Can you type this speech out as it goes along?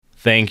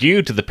Thank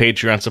you to the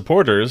Patreon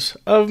supporters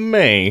of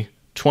May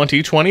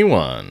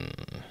 2021.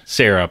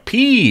 Sarah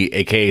P.,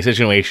 a.k.a.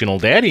 Situational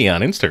Daddy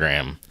on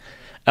Instagram.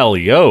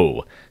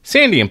 Elio,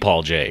 Sandy and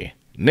Paul J.,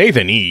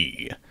 Nathan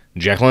E.,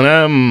 Jacqueline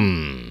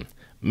M.,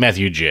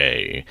 Matthew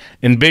J.,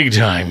 and Big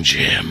Time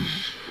Jim.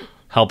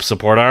 Help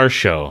support our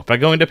show by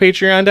going to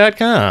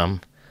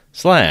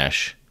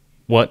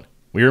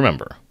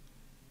patreon.com/whatweremember.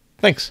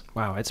 Thanks.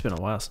 Wow, it's been a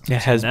while since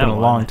It has been a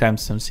long time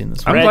since I've seen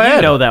this I'm one. glad.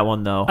 You know that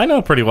one, though. I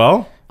know pretty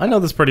well. I know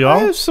this pretty well.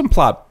 There's some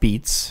plot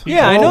beats.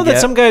 Yeah, I know that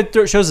some guy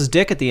shows his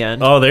dick at the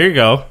end. Oh, there you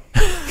go.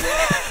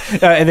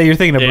 And then you're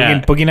thinking of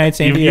Yeah. Boogie Nights,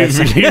 Andy? No,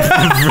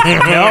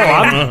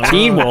 I'm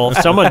Teen Wolf.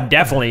 Someone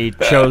definitely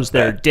shows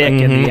their dick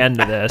in the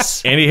end of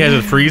this. Andy has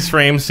a freeze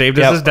frame saved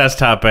as his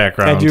desktop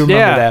background. I do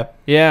remember that.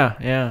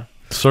 Yeah.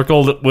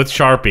 Circled with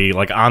Sharpie,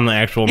 like on the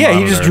actual monitor. Yeah,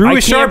 he just drew a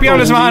Sharpie on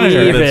his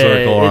monitor. That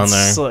circle on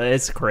there.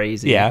 It's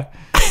crazy. Yeah.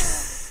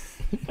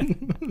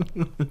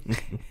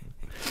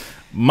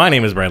 My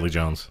name is Bradley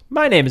Jones.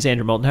 My name is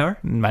Andrew Moldenhauer.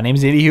 My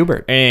name's Andy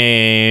Hubert.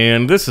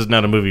 And this is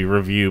not a movie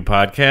review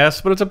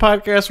podcast, but it's a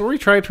podcast where we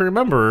try to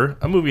remember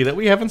a movie that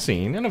we haven't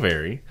seen in a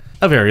very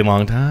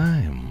long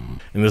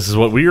time. And this is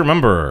what we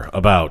remember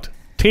about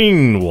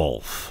Teen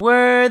Wolf.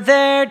 Were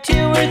there 2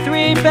 or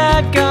 3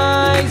 bad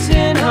guys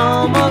in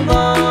Home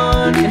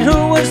Alone? And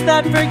who was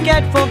that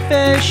forgetful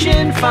fish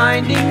in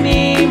Finding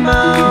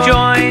Nemo?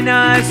 Join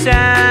us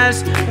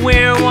as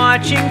we're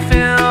watching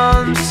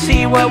films.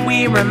 See what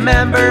we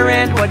remember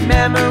and what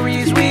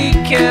memories we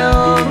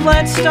kill.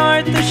 Let's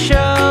start the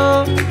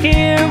show.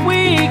 Here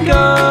we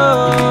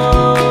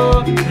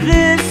go.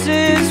 This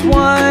is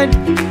what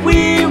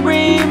we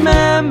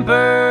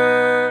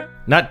remember.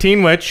 Not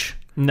Teen Witch.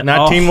 No.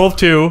 Not Teen Wolf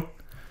 2.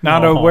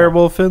 Not a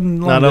werewolf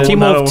in London. Teen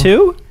Wolf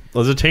 2?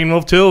 Was it Teen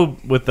Wolf 2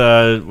 with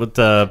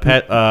the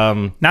pet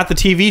Not the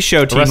TV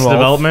show Teen Arrested Wolf,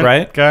 Development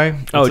right? guy?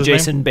 What's Oh, his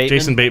Jason name? Bateman?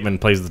 Jason Bateman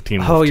plays the Teen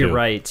Wolf 2. Oh, you're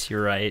right.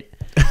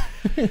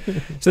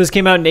 So this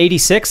came out in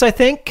 86, I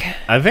think.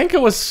 I think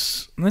it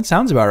was... That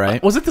sounds about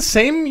right. Was it the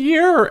same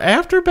year or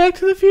after Back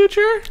to the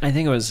Future? I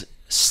think it was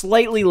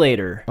slightly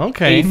later.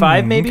 Okay.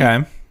 85 maybe?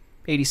 Okay.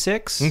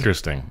 86?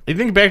 Interesting. I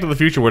think Back to the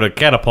Future would have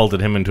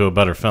catapulted him into a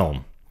better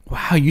film.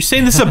 Wow, you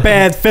saying this is a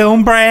bad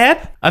film,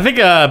 Brad? I think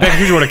Back to the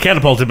Future would have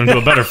catapulted him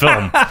into a better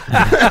film.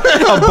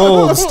 A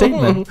bold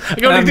statement.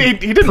 You know, he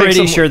did make Pretty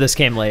some, sure this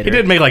came later. He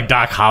did make like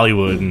Doc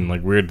Hollywood and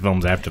like weird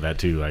films after that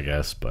too, I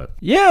guess. But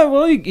Yeah,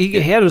 well,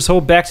 he had his whole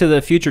Back to the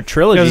Future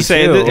trilogy, I was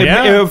gonna say, too.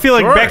 it would feel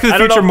like sure. Back to the I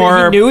don't Future know,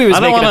 more. He knew he was I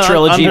don't making a wanna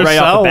trilogy right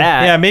off undersell. the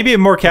bat. Yeah, maybe it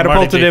more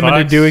catapulted J. him into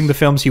Fox. doing the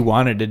films he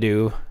wanted to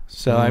do.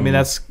 So I mean,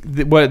 that's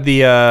what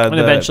the And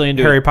eventually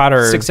into Harry Potter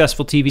a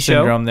successful TV show.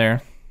 syndrome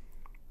there.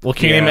 well,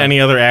 can you name any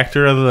other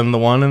actor other than the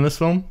one in this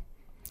film?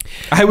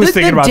 I was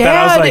thinking about that.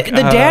 I was like,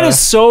 the dad is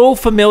so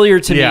familiar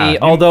to me,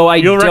 although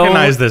you'll don't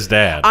recognize this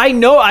dad. I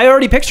know. I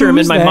already picture him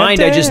in Who's my that mind.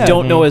 I just dad?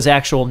 don't know his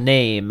actual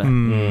name.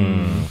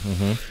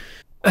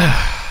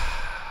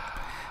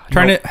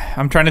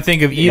 I'm trying to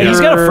think of either. He's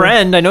got a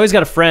friend. I know he's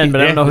got a friend,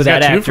 but I don't know who he's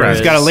got that two actor friends. is.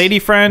 He's got a lady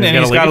friend and got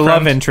a he's got a lady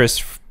love friend.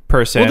 interest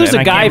person. Well, there's and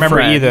a I can't guy remember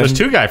friend. either. There's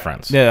 2 guy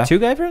friends. Yeah. 2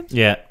 guy friends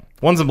Yeah.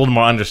 One's a little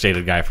more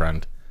understated guy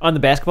friend. on the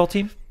basketball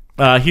team.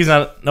 He's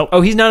not. Nope.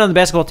 Oh, he's not on the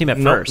basketball team at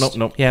first.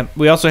 Nope. Yeah.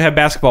 We also have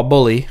basketball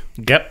bully.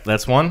 Yep,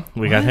 that's one.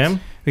 We got him.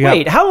 We got,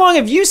 Wait, how long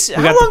have you? How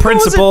we got long the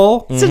principal.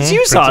 ago was it since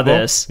you saw Principal.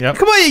 this? Yep.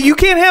 Come on, you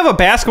can't have a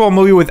basketball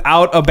movie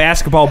without a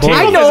basketball bully.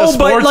 I It's know, a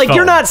but sports like you're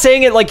film. not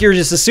saying it like you're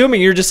just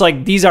assuming. You're just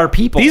like these are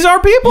people. These are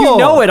people. You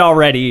know it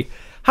already.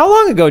 How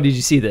long ago did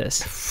you see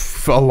this?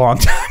 A long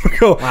time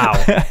ago. Wow.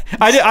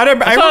 I saw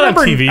it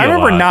on TV I a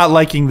remember lot. not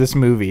liking this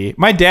movie.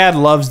 My dad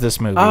loves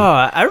this movie. Oh,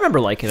 I remember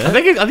liking it. I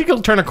think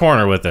he'll turn a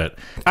corner with it.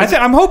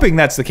 I'm hoping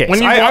that's the case.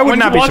 When you, I would when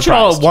not you be watch it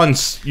all surprised. at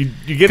once, you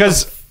get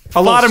Because the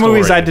a lot of full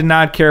movies story. I did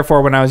not care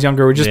for when I was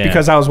younger were just Yeah.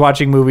 because I was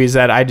watching movies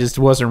that I just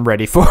wasn't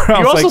ready for. I You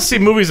was also like, see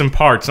movies in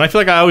parts, and I feel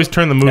like I always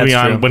turn the movie That's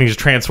on true. when he's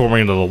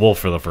transforming into the wolf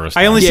for the first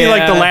time. I only see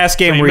like the Yeah. last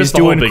game So you where he's missed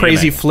the whole doing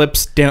crazy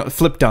beginning.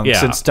 flip dunks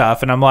Yeah. and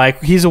stuff, and I'm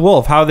like, he's a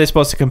wolf. How are they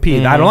supposed to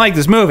compete? I don't like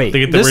this movie.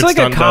 They get the This is weird like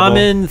a stunt double.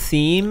 common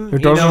theme.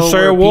 It doesn't say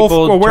where a wolf-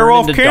 people a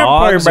werewolf turn into can't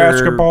play dogs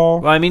basketball.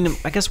 Well, I mean,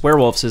 I guess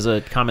werewolves is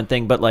a common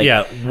thing, but like,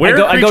 Yeah, I where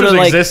go creatures to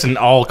like exist in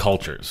all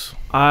cultures.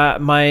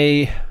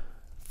 my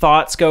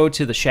thoughts go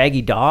to the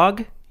Shaggy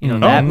Dog. You know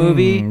that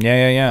movie.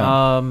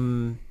 Yeah.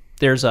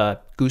 There's a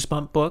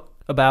Goosebump book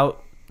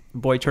about a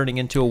boy turning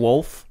into a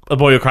wolf. A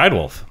Boy Who Cried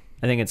Wolf.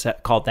 I think it's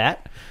called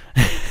that.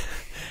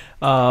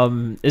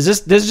 Is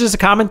this just a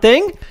common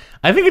thing?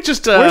 I think it's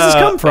just Where's this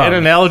come from? an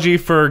analogy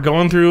for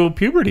going through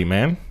puberty,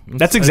 man.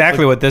 That's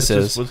exactly what this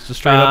is. It's just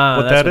straight up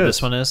what that's that is.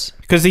 This one is.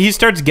 Because he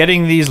starts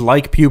getting these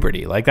like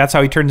puberty. Like that's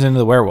how he turns into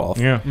the werewolf.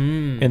 Yeah.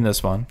 In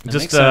this one. That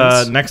Just makes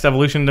sense. next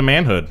evolution to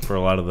manhood for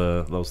a lot of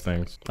those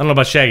things. I don't know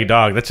about Shaggy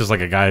Dog. That's just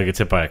like a guy who gets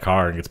hit by a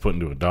car and gets put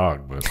into a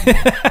dog. But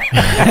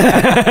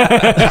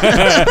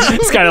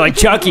It's kind of like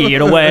Chucky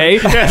in a way.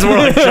 yeah, it's more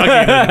like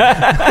Chucky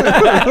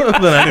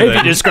than If you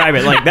anything. describe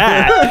it like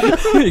that,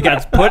 he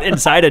got put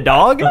inside a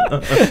dog.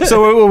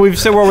 So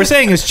what we're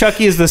saying is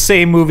Chucky is the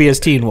same movie as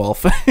Teen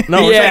Wolf.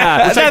 No, we're Yeah,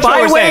 Yeah, it's That's like what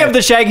by we're way saying. of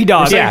the Shaggy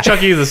Dog. Yeah.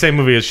 Chucky is the same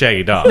movie as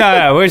Shaggy Dog.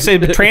 No, we're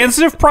saying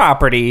transitive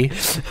property.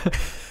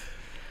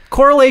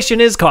 Correlation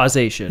is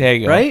causation. There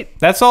you go. Right?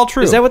 That's all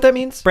true. Is that what that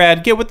means?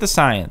 Brad, get with the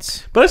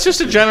science. But it's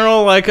just a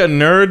general, like, a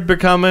nerd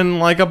becoming,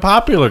 like, a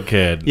popular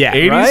kid. Yeah,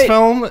 80s right?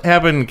 film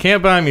happened in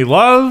Can't Buy Me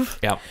Love.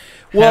 Yep.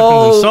 Well,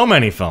 Happens in so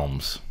many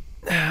films.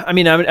 I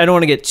mean, I don't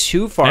want to get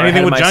too far Anything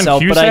ahead of with John myself,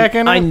 but Cusack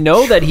in it? I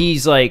know that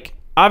he's like,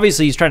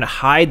 obviously he's trying to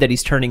hide that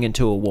he's turning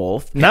into a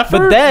wolf. Not for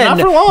but then,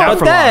 long. But Not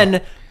for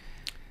then,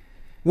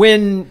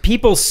 when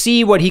people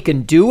see what he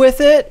can do with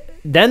it,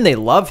 then they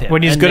love him.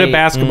 When he's And good they- at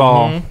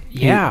basketball,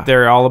 Yeah.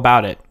 they're all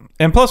about it.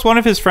 And plus, one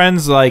of his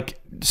friends, like,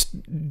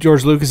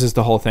 George Lucas is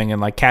the whole thing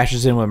and, like,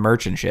 cashes in with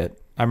merch and shit.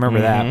 I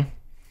remember that.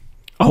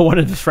 Oh, one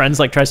of his friends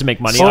like tries to make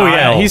money. Oh off it.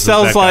 yeah, he is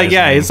sells that like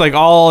guy's name. it's like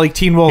all like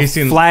Teen Wolf He's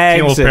seen flags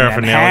Teen Wolf and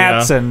paraphernalia.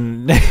 hats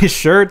and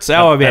shirts.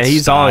 Oh yeah, That's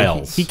he's all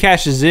Styles. he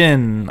cashes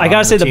in. I on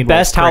gotta say, the Teen Wolf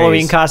best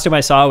Halloween craze. costume I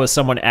saw was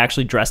someone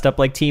actually dressed up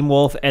like Team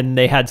Wolf, and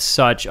they had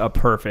such a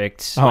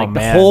perfect, Oh, like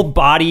man. the whole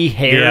body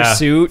hair Yeah.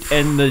 suit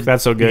and the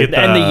That's so You good. get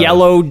and the Uh,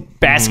 yellow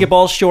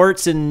basketball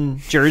shorts and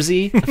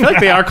jersey. I feel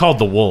like they are called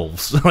the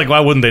Wolves. Like,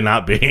 why wouldn't they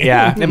not be?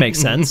 Yeah. That makes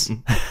sense.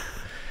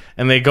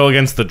 And they go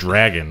against the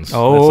Dragons.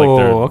 Oh, That's like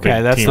their okay.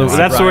 big That's team the rival.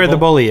 that's where the Rival.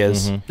 bully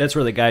is. That's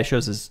where the guy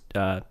shows his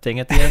thing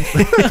at the end.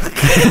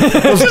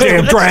 Those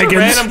damn dragons.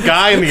 Random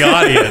guy in the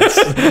audience.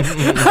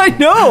 I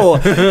know.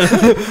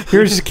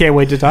 You just can't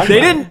wait to talk. They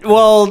about didn't.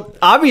 Well,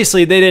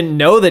 obviously they didn't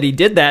know that he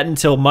did that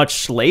until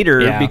much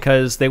later Yeah.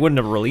 because they wouldn't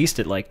have released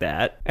it like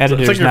that.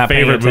 Editors It's like your not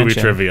paying favorite movie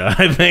attention. trivia,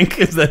 I think,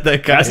 is that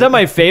guy. It's not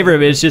my favorite.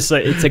 But it's just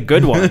like it's a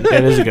good one.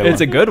 It is a good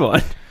It's one. a good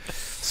one.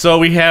 So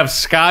we have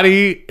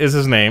Scotty is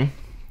his name.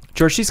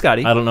 George C.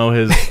 Scotty. I don't know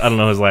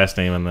his last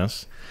name in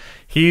this.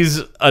 He's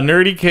a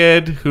nerdy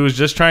kid who's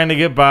just trying to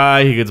get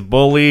by. He gets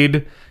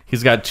bullied.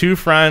 He's got two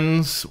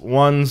friends.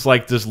 One's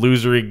like this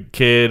losery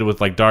kid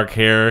with like dark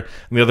hair,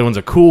 and the other one's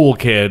a cool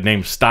kid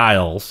named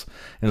Styles.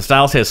 And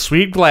Styles has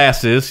sweet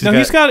glasses.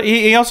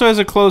 He also has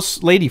a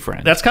close lady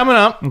friend. That's coming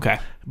up. okay.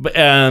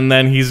 And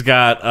then he's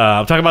got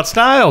I'm talking about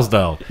Styles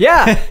though.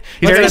 Yeah.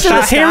 Harry Let's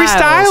get to Harry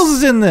Styles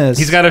is in this.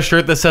 He's got a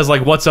shirt that says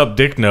like "What's up,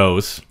 Dick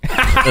Nose."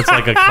 It's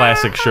like a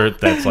classic shirt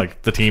that's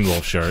like the Teen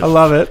Wolf shirt. I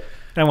love it.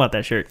 I want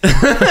that shirt.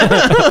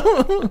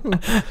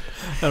 I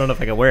don't know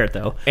if I can wear it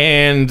though.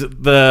 And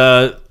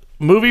the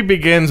movie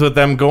begins with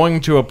them going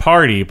to a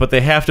party, but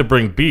they have to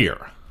bring beer.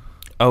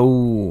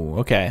 Oh,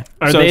 okay.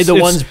 Are they the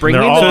ones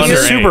bringing they're all the So beer?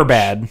 it's underage. super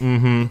bad.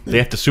 They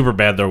have to super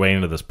bad their way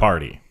into this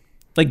party.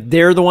 Like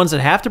they're the ones that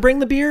have to bring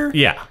the beer?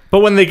 Yeah. But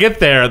when they get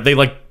there, they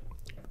like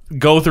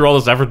go through all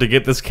this effort to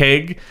get this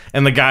keg,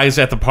 and the guys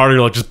at the party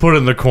are like, just put it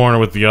in the corner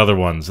with the other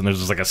ones, and there's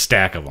just like a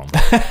stack of them.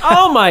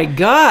 Oh my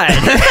god.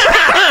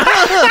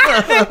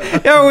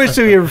 I wish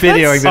we were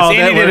videoing this. all that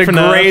Andy work did for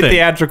a great nothing.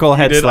 theatrical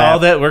head Did slap. all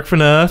that work for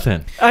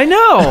nothing. I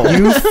know.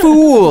 You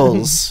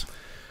fools.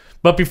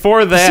 But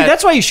before that, See,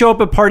 that's why you show up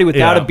at a party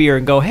without Yeah. a beer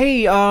and go,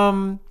 "Hey,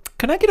 can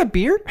I get a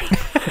beer?"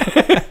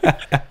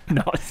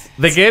 No.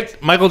 they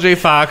get Michael J.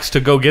 Fox to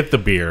go get the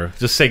beer.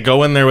 Just say,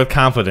 go in there with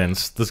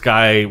confidence. This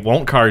guy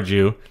won't card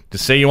you.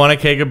 Just say you want a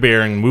keg of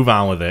beer and move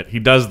on with it. He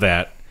does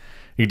that.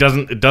 It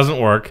doesn't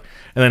work.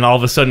 And then all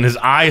of a sudden his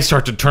eyes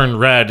start to turn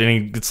red and he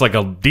gets like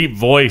a deep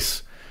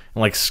voice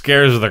and like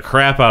scares the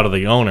crap out of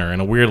the owner in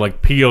a weird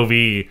like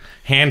POV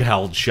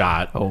handheld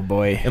shot. Oh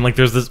boy. And like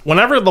there's this,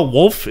 whenever the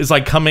wolf is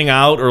like coming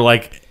out or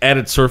like at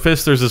its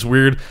surface, there's this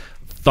weird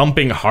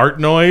thumping heart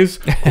noise.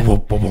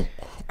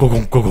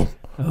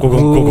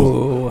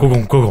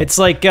 It's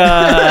like like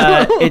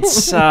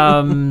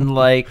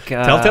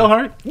Telltale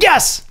Heart?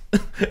 Yes.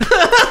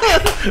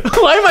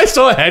 Why am I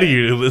so ahead of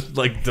you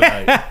like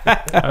tonight?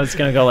 I was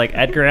gonna go like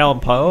Edgar Allan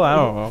Poe. I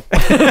don't know.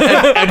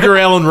 Edgar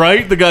Allan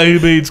Wright, the guy who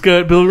made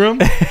Scott Pilgrim.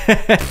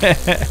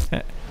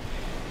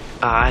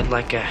 I'd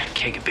like a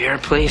keg of beer,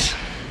 please.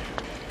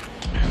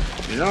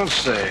 You don't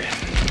say.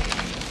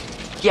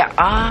 Yeah,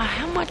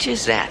 how much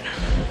is that?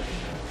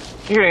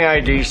 Here ain't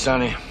ID,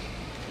 Sonny.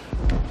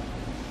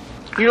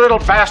 You little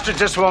bastard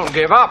just won't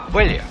give up,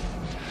 will you?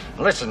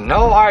 Listen,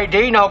 no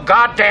ID, no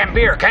goddamn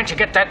beer. Can't you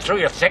get that through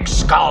your thick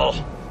skull?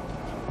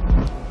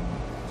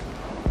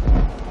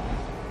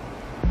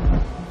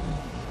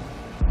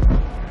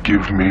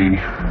 Give me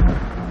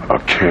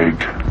a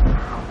keg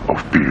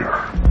of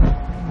beer.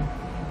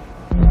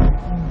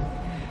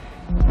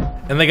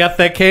 And they got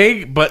that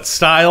keg, but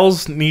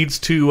Styles needs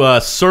to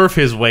surf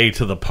his way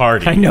to the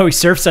party. I know he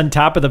surfs on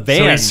top of the van.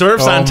 So he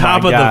surfs Oh on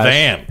top my of gosh. the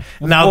van.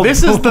 Now,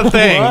 this is the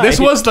thing. Why? This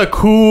was the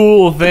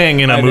cool thing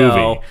in a I movie.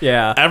 know,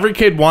 yeah. Every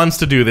kid wants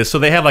to do this, so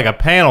they have like a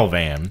panel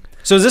van.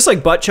 So is this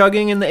like butt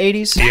chugging in the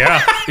 80s?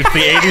 Yeah, it's the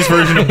 80s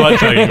version of butt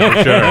chugging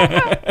for sure.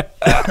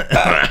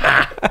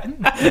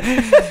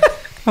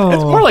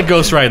 It's more like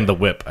Ghost Riding the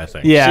Whip, I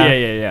think. Yeah.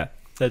 Yeah.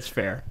 That's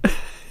fair.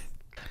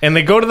 And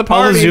they go to the All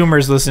party. the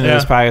Zoomers listening Yeah. to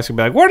this podcast can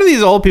be like, what are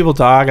these old people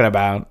talking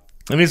about?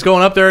 And he's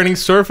going up there and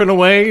he's surfing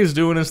away. He's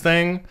doing his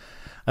thing.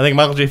 I think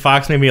Michael J.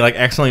 Fox maybe like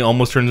accidentally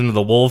almost turns into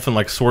the wolf and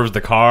like swerves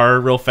the car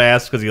real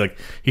fast because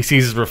he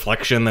sees his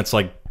reflection. That's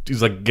like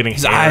he's like getting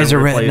His eyes are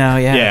red now,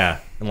 yeah. Yeah.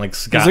 And like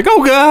Scott, He's like,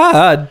 oh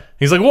god.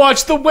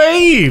 watch the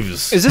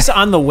waves. Is this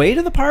on the way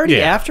to the party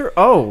Yeah. after?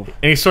 Oh.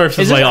 And he surfs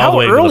Is his way it, all how the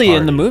way early to the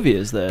in the party. movie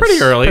is this?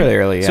 Pretty early. Pretty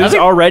early, So yeah. he's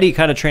already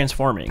kind of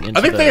transforming. Into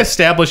I think they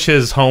establish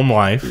his home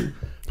life.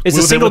 Is a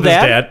Living single with his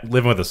dad?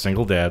 living with a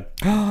single dad.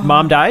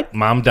 Mom died?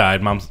 Mom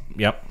died.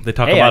 Yep. They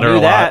talk Hey, about I her a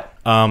knew that.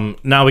 lot.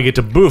 Now we get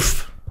to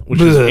Boof,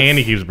 which is Boof.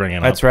 Andy keeps bringing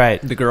up. That's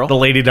right. The girl? The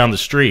lady down the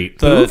street.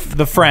 The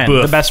friend,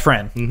 Boof. the best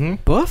friend.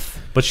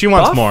 Boof? But she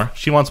wants Buff? more.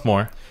 She wants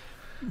more.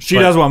 She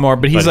But- does want more,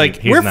 but he's but like,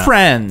 he's we're not.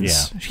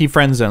 friends. Yeah. He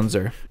friend zones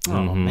her.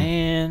 Oh,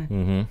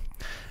 man.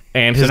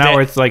 And So his now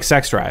dad, it's like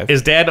sex drive.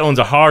 his dad owns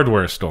a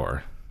hardware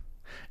store.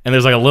 And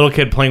there's like a little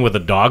kid playing with a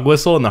dog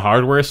whistle in the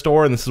hardware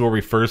store, and this is where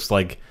we first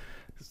like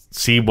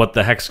see what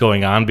the heck's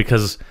going on,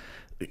 because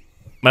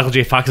Michael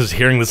J. Fox is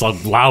hearing this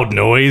like loud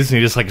noise, and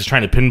he just like is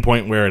trying to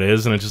pinpoint where it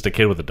is, and it's just a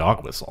kid with a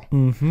dog whistle.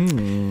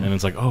 Mm-hmm. And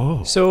it's like,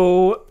 oh,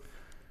 So,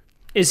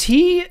 is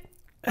he...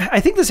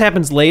 I think this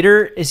happens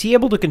later. Is he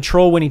able to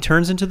control when he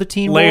turns into the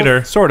Teen Wolf?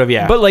 later. Sort of,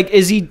 yeah. But, like,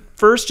 is he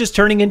first just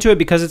turning into it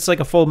because it's like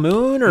a full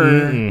moon,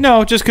 or...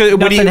 no, just because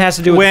Nothing has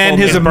to do with when the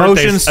his full His emotions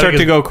birthdays- I start think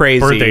to his go crazy.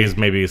 Birthdays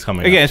maybe is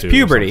coming Again, up it's too, or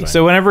puberty. something.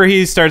 So whenever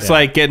he starts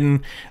like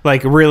getting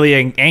like really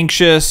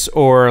anxious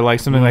or like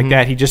something Mm-hmm. like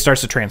that, he just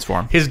starts to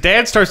transform. His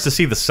dad starts to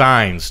see the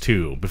signs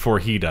too before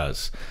he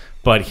does,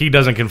 but he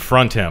doesn't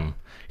confront him.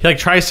 He like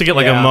tries to get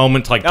like a Yeah.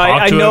 moment to like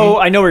talk I to know.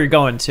 him. I know where you're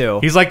going, too.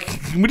 He's like,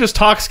 "Can we just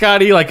talk,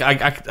 Scotty? Like,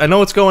 I know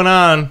what's going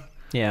on."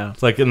 Yeah.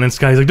 It's like, and then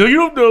Scotty's like, "No, you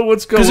don't know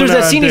what's going on." Because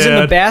there's that scene he's in the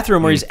Dad."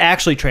 bathroom where he's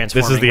actually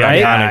transforming, This is the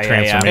right? iconic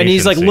transformation. And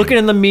he's like scene. looking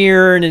in the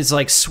mirror and he's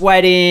like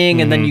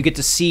sweating, and then you get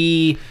to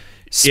see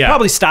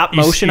probably stop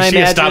motion. You I see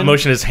imagine. a stop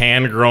motion, his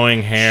hand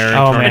growing hair.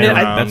 Oh, turning man,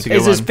 around. that's a good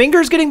Is his one.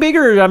 fingers getting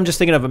bigger? Or I'm just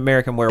thinking of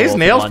American Werewolf. His in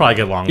nails London? probably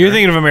get longer. You're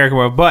thinking of American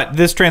Werewolf, but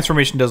this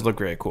transformation does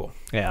look really cool.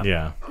 Yeah.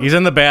 Yeah. He's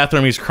in the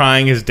bathroom. He's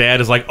crying. His dad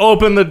is like,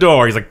 "Open the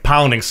door." He's like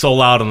pounding so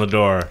loud on the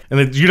door. And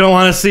then, "You don't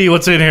want to see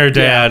what's in here,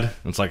 Dad." And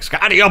it's like,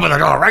 "Scotty, open the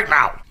door right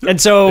now." And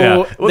so Yeah.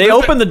 Well, they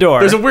open the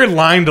door. There's a weird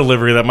line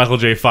delivery that Michael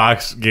J.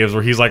 Fox gives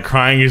where he's like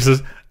crying. He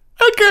says,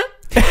 "Okay."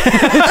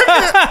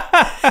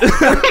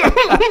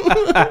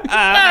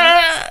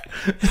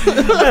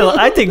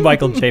 I think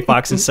Michael J.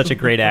 Fox is such a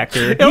great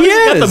actor. He's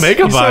got the is.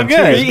 makeup He's so on too.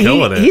 good. He's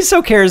killing it. He's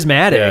so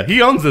charismatic. Yeah,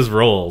 he owns this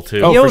role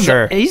too. Oh, He for owns-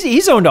 sure.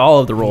 He's owned all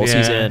of the roles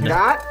he's Yeah. in.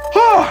 Scott?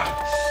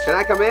 Can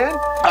I come in?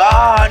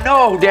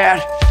 No,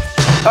 Dad.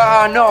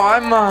 No,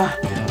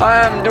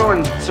 I'm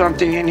doing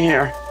something in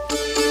here.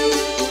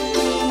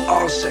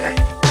 All set.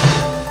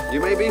 You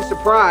may be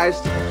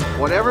surprised.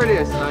 Whatever it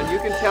is, son, you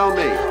can tell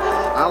me.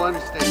 I'll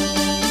understand.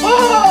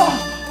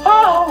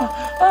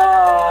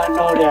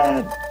 No,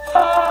 Dad.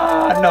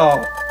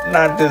 No,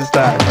 not this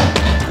time.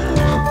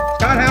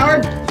 Scott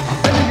Howard,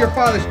 this is your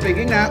father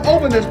speaking. Now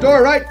open this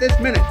door right this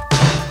minute.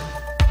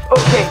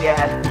 Okay,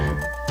 Dad.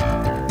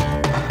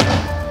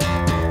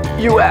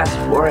 You asked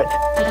for it.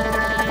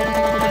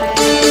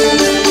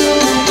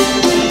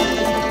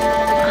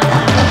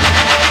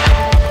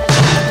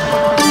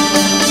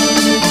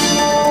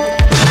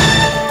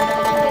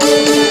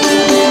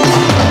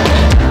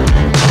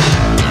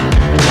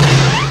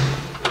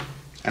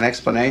 An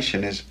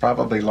explanation is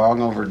probably long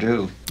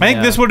overdue. I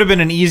think this would have been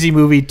an easy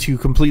movie to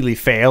completely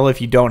fail if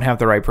you don't have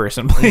the right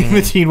person playing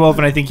the Teen Wolf,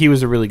 and I think he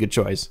was a really good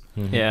choice.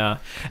 Yeah.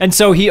 And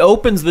so he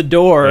opens the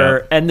door,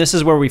 Yeah. and this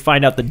is where we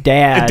find out the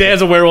dad. The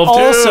dad's a werewolf too.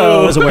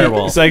 also is a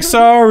werewolf. It's like,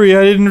 sorry,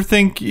 I didn't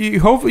think.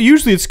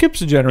 Usually it skips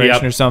a generation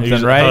Yep. or something,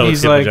 Usually- right? oh, it He's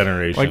skip a like,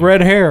 generation. like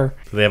red hair.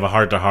 They have a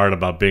heart to heart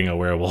about being a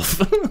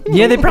werewolf.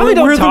 Yeah, they probably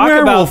We're don't the talk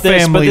about werewolf this, but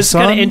family, this is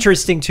kind son. of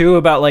interesting too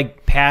about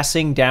like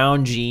passing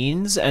down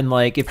genes and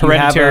like if you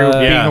Hereditary, have a,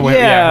 being Yeah.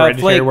 a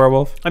hereditary like-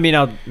 werewolf. I mean,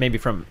 I'll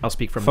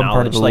speak from Some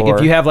part of knowledge. the Like lore.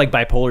 if you have like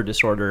bipolar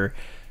disorder,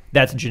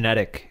 that's a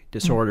genetic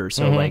disorder.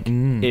 So Mm-hmm.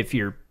 like if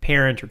your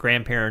parent or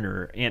grandparent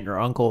or aunt or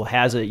uncle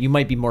has it, you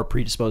might be more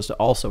predisposed to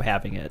also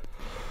having it.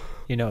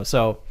 You know,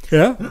 so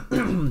Yeah.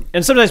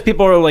 and sometimes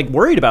people are like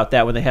worried about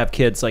that when they have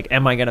kids. Like,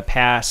 am I going to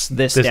pass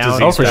this down?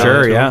 disease Oh, for down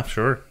sure, to him. yeah.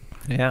 Sure.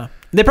 Yeah.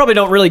 They probably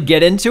don't really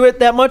get into it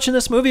that much in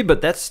this movie,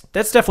 but that's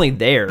definitely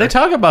there. They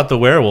talk about the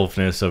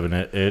werewolfness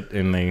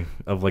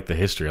of like the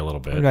history a little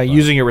bit. but-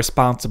 Using it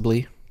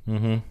responsibly.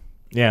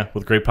 yeah,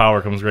 with great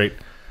power comes great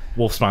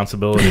wolf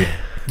responsibility.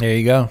 There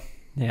you go.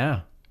 Yeah.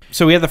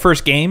 So we have the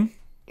first game.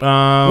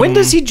 When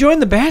does he join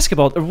the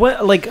basketball?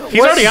 What, like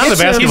He's already on the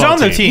basketball He's on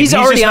the team. He's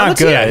already just on not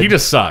the team? good. Yeah, he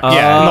just sucks.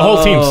 Yeah, and the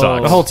whole team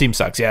sucks. The whole team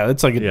sucks. Yeah,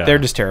 it's like Yeah. they're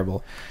just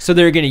terrible. So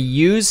they're going to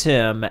use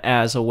him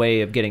as a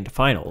way of getting to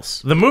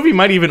finals. The movie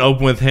might even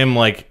open with him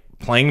like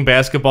playing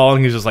basketball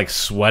and he's just like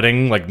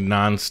sweating like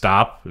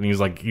nonstop, and he's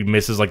like he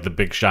misses like the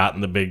big shot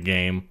in the big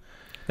game.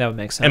 That would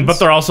make sense. But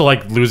they're also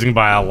like losing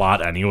by a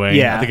lot anyway.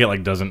 Yeah. I think it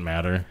like doesn't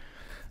matter.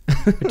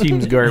 The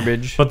team's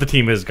garbage. But the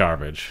team is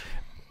garbage.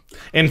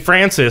 And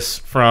Francis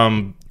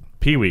from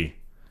Pee-wee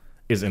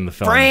is in the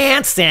film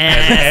Francis.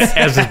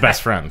 as his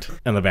best friend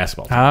in the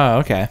basketball team. Oh,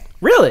 okay.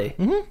 Really?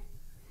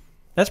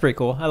 That's pretty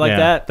cool. I like Yeah.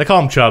 that. They call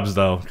him Chubbs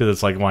though, because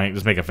it's like, why don't you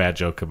just make a fat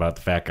joke about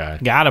the fat guy?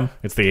 Got him.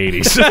 It's the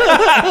 80s.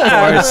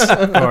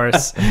 Of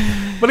course.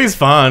 But he's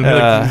fun.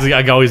 He's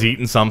like always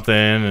eating something,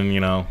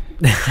 and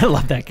I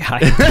love that guy.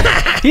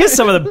 He has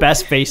some of the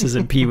best faces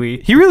in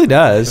Pee-wee. He really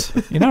does.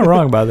 You're not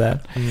wrong about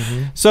that.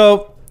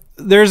 So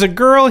there's a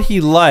girl he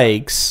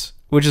likes,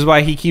 which is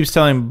why he keeps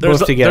telling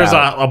both to get there's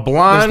out. a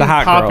blonde, There's the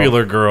hot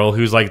popular girl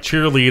who's like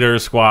cheerleader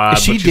squad.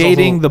 Is she but she's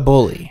dating also- the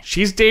bully?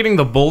 She's dating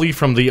the bully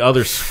from the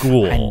other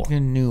school. I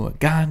knew it.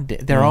 God,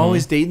 they're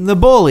always dating the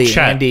bully,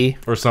 Chet Andy.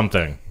 or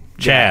something.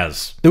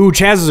 Chaz. Ooh,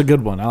 Chaz is a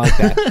good one. I like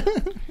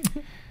that.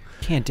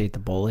 Can't date the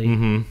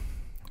bully.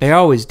 They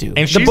always do. And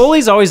The she's,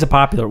 bully's always the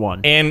popular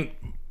one. and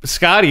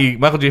Scotty,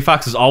 Michael J.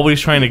 Fox, is always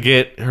trying to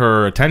get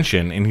her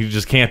attention, and he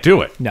just can't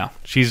do it. No.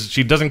 She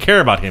doesn't care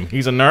about him.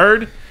 He's a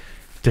nerd.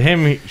 To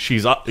him, he's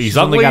She's ugly.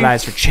 only got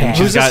eyes for Chaz.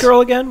 Who's this got-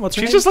 girl again? What's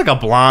her She's name? just like a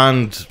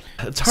blonde.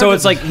 It's hard So to-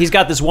 it's like he's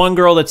got this one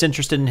girl that's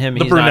interested in him.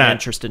 He's brunette. not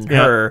interested in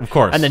Yeah, her. of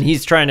course. And then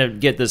he's trying to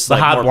get this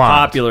like hot more blonde.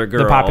 popular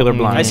girl. The popular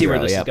blonde I see where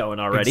girl, this yep. is going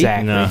already.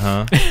 Exactly.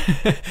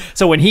 Uh-huh.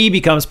 So when he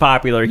becomes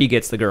popular, he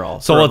gets the girl.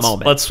 So for let's a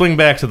moment. let's swing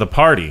back to the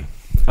party.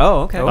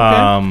 Oh, okay.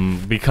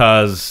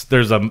 Because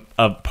there's a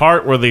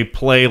part where they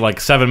play like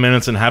 7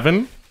 Minutes in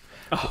Heaven.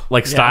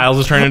 Like Styles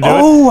is trying to do it.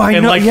 Oh, I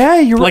And know. like, Yeah,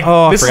 you're like right.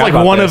 Oh, I this is forgot like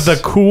about one this. of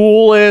the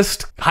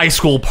coolest high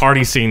school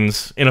party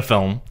scenes in a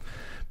film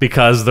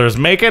because there's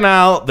making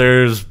out,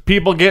 there's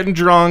people getting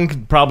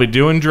drunk, probably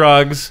doing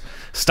drugs.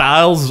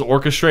 Styles is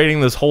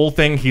orchestrating this whole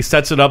thing. He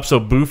sets it up so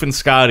Boof and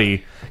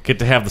Scotty get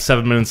to have the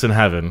 7 Minutes in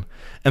Heaven.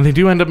 And they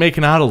do end up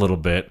making out a little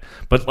bit,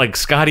 but like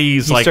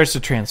Scotty's He like starts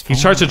to transform. He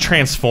starts to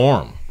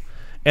transform.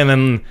 And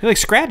then He like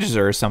scratches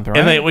her or something, right?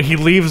 and then when he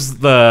leaves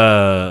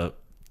the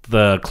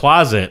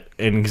closet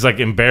and he's like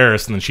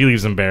embarrassed, and then she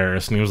leaves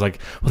embarrassed, and he was like,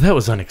 well, that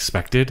was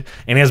unexpected.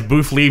 And as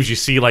Boof leaves, you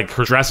see like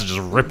her dress is just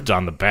ripped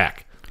on the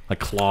back, like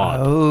clawed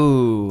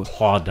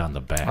on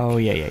the back. Oh,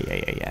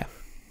 yeah.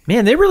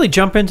 Man, they really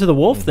jump into the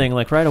wolf thing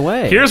like right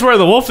away. Here's where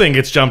the wolf thing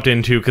gets jumped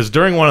into, because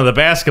during one of the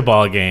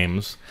basketball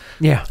games,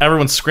 yeah.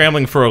 everyone's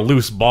scrambling for a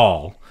loose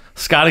ball.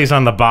 Scotty's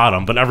on the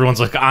bottom, but everyone's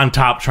like on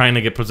top trying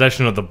to get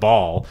possession of the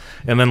ball,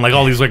 and then like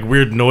all these like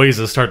weird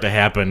noises start to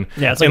happen.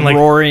 Yeah, it's like and,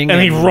 roaring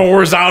and he and-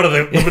 roars out of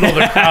the middle of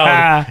the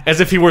crowd as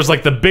if he was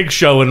like the Big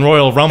Show in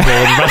Royal Rumble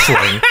in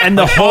wrestling. And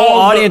the whole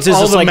audience is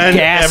just like gasping.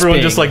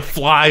 Everyone just like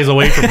flies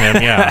away from him.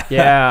 Yeah,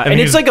 Yeah, and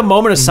he's- it's like a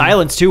moment of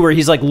silence too, where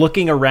he's like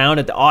looking around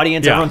at the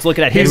audience. Yeah. Everyone's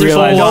looking at He him. There's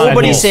realizes-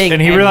 nobody's Wolf. saying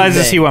And he realizes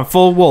anything. he went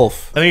full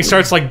wolf. And then he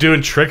starts like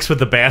doing tricks with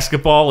the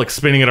basketball, like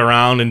spinning it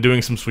around and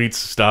doing some sweet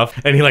stuff.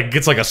 And he like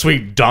gets like a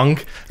sweet dunk,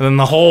 and then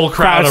the whole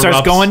crowd starts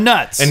erupts. going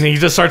nuts. And he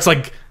just starts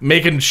like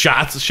making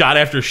shot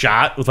after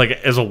shot with like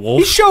as a wolf.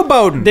 He's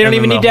showboating. They don't And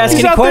even then need to the ask whole- any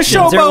He's out there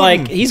questions. They're showboating.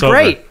 like, he's It's over.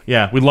 great.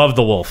 Yeah, we love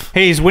the wolf.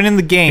 Hey, he's winning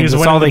the games. He's That's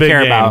winning all the they big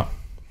care game. about.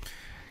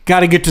 Got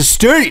to get to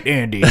state,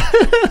 Andy.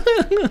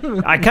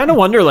 I kind of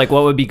wonder like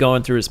what would be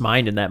going through his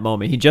mind in that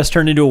moment. He just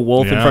turned into a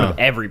wolf in Yeah. front of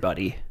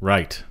everybody.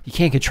 Right. You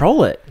can't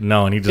control it.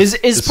 No, and he just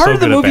Is part so of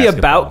the good at movie basketball.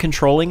 about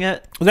controlling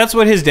it? Well, that's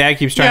what his dad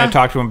keeps trying Yeah. to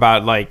talk to him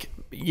about. Like,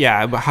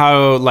 yeah,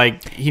 how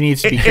like he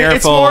needs to be It- careful.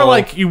 It's more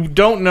like you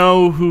don't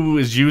know who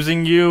is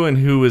using you and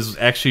who is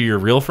actually your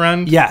real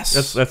friend.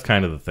 Yes. that's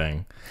kind of the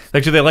thing.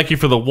 Like, do they like you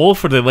for the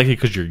wolf, or do they like you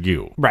because you're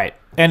you? right.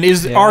 And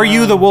are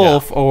you the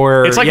wolf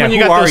or It's like when you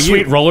who got are those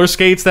sweet roller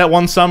skates that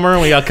one summer,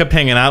 and we all kept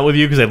hanging out with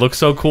you because they looked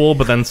so cool.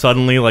 But then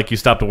suddenly, like, you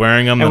stopped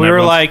wearing them, And we were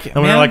everyone's- like, and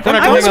we were man, like, we're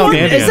not I going was out with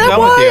wondering- Andy Is that done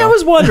with why? you. I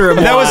was wondering.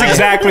 That was why.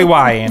 exactly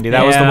why, Andy.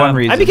 That was the Yeah. one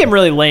reason. I became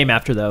really lame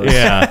after those.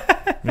 Yeah,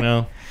 you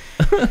know,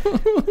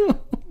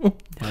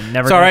 I'm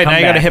never It's all right. Now gonna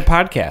you got to come hit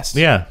podcast.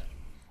 yeah.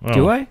 Well,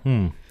 Do I?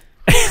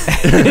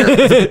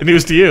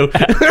 News to you.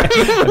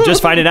 I'm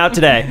just finding out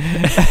today.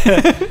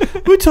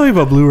 Let me tell you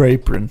about Blue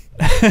Apron.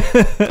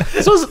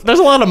 So there's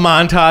a lot of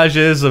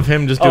montages of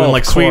him just doing of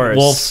like sweet course.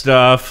 wolf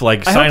stuff,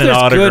 like I hope signing there's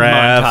good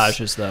autographs.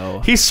 montages though.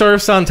 He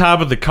surfs on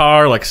top of the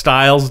car like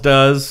Styles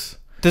does.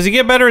 Does he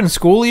get better in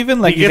school even?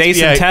 Like he's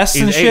acing tests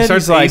and shit? He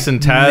starts He's like, acing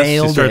tests. He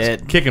nailed starts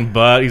it. kicking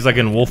butt. He's like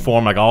in wolf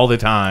form like all the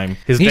time.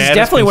 His He's dad is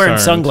definitely wearing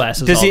concerned.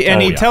 sunglasses. Does all he? the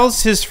And time. he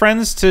tells his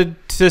friends to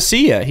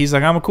see ya. He's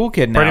like, I'm a cool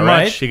kid now, Pretty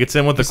right? much. He gets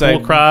in with the He's cool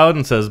like, crowd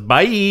and says,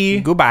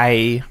 bye.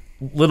 Goodbye.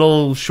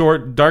 Little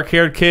short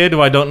dark-haired kid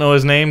who I don't know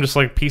his name just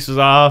like pieces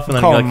off, and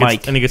then Call he, him like, Mike.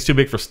 gets, and he gets too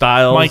big for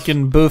Styles. Mike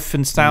and Boof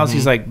and Styles.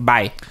 He's like,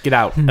 bye, get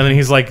out. and then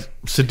he's like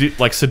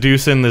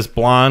seducing this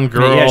blonde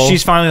girl. Yeah,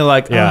 she's finally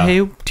like, Yeah. oh,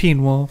 hey,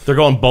 Teen Wolf. They're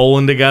going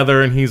bowling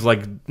together, and he's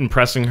like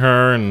impressing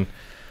her, and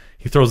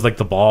he throws like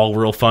the ball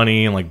real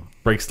funny and like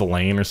breaks the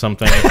lane or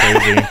something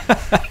crazy.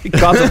 He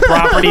causes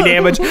property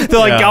damage. They're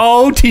like, Yeah.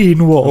 oh,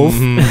 Teen Wolf.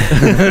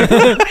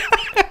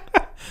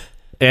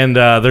 And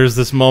there's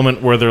this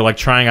moment where they're like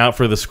trying out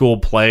for the school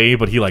play,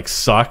 but he like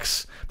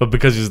sucks. But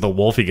because he's the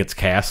wolf, he gets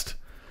cast.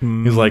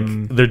 He's like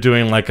they're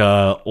doing like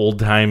a old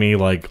timey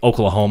like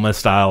Oklahoma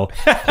style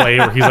play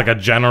where he's like a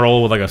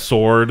general with like a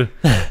sword,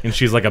 and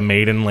she's like a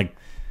maiden like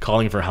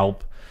calling for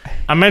help.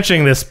 I'm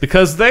mentioning this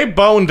because they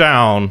bone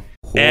down.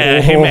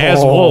 him as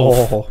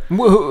Wolf.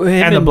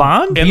 And the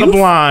blonde? And the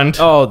blonde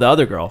Oh, the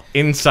other girl.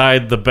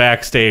 inside the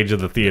backstage of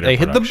the theater. They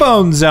hit the production.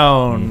 bone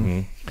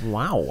zone.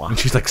 Wow. And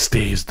she's like,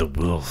 stay as the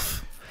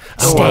wolf.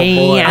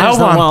 Stay I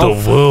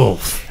want the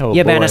wolf. Oh,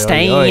 You boy, better oy,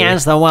 stay oy.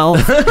 as the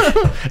wolf.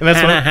 And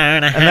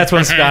that's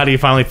when Scotty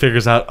finally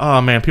figures out,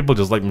 oh man, people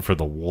just like me for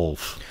the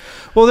wolf.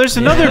 Well, there's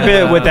another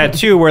bit with that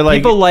too, where like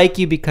People like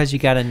you because you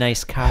got a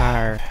nice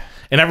car.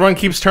 And everyone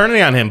keeps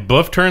turning on him.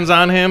 Boof turns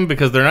on him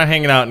because they're not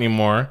hanging out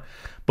anymore.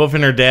 Boof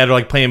and her dad are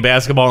like playing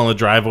basketball in the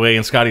driveway,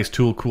 and Scotty's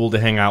too cool to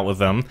hang out with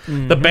them.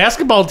 The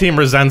basketball team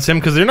resents him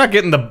because they're not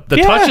getting the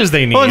touches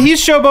they need. Well, and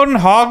he's showboating,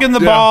 hogging the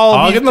ball.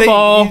 hogging the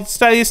ball.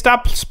 He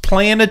stops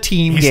playing a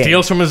team he game.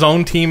 steals from his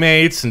own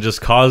teammates and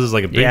just causes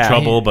like a big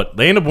trouble. But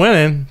they end up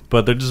winning.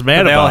 But they're just mad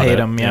But they about all hate it.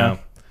 him, yeah.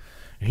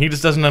 And he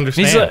just doesn't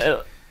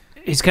understand.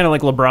 He's kind of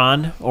like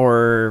LeBron,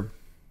 or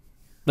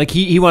like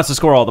he wants to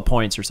score all the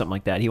points or something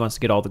like that. He wants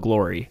to get all the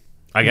glory.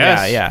 I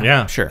guess.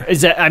 Yeah, sure.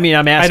 Is that? I mean,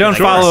 I'm asking. I don't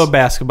like, follow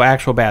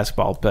actual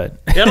basketball,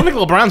 but Yeah, I don't think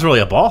LeBron's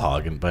really a ball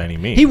hog by any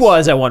means. He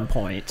was at one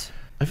point.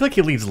 I feel like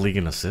he leads the league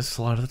in assists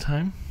a lot of the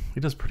time. He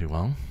does pretty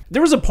well.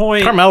 There was a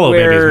point Carmelo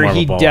maybe is where more of a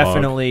he ball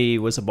definitely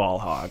was a ball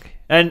hog,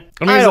 and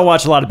I mean, I he's don't a-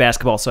 watch a lot of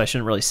basketball, so I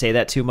shouldn't really say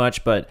that too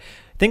much. But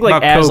I think like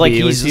About as Kobe,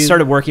 like was he's he-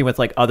 started working with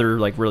like other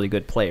like really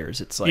good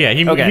players, it's like Yeah,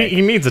 he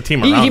needs a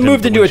team around He him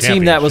moved to into win a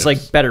team that was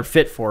championships. like better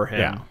fit for him.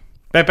 Yeah.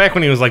 Back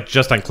when he was like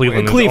just on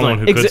Cleveland, he was the only one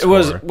who could It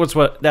was score. what's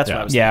what that's what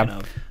I was Yeah.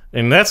 thinking of.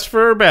 And that's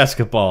for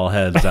basketball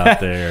heads out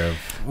there.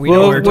 We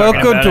know what we're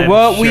talking welcome about. to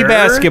What We Sure.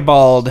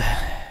 Basketballed.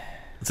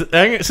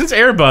 Since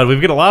Airbud,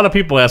 we've got a lot of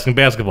people asking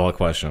basketball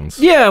questions.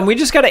 Yeah, and we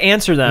just got to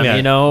answer them. Yeah.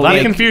 You know, a lot of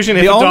Like, confusion.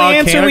 If The a only dog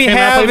answer can or we cannot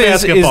have play is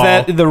basketball.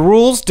 that the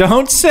rules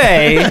don't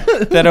say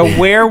that a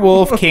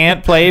werewolf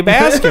can't play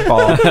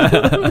basketball.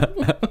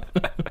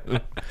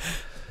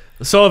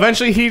 So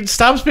eventually he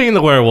stops being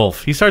the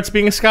werewolf. He starts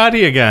being a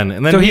Scotty again,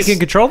 and then so he he's- can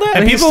control that.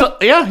 And he's still,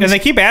 And they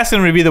keep asking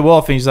him to be the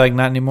wolf, and he's like,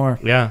 not anymore.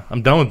 yeah,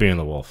 I'm done with being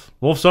the wolf.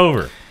 Wolf's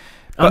over.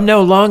 I'm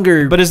no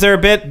longer. But is there a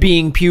bit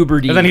being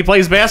puberty. And then he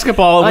plays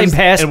basketball I'm and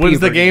past wins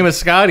the puberty. game as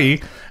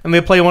Scotty, and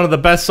they play one of the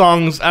best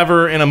songs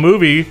ever in a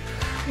movie.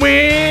 Win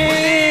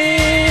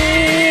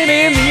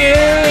in the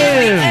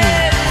end.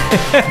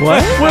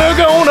 What? We're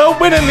gonna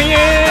win in the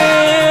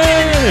end.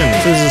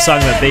 This is a song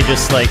that they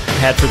just like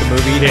had for the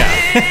movie. Yeah.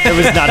 It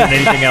was not in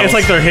anything else. It's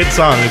like their hit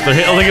song. It's their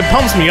hit. Like it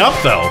pumps me up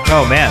though.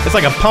 Oh, man. It's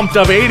like a pumped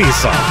up 80s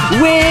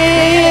song.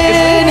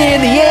 win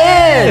in the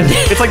end.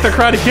 It's like their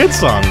Karate Kid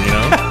song, you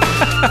know?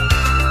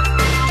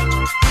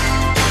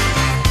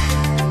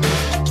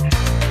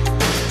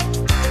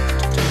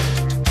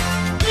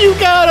 You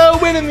gotta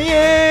win in the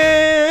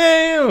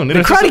end. The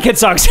Karate Kid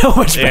song's so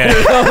much better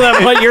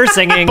than what you're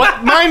singing.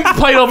 But mine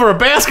played over a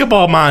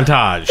basketball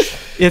montage.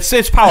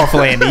 It's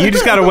powerful, Andy. You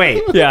just got to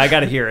wait. yeah, I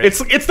got to hear it.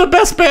 It's the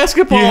best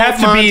basketball. You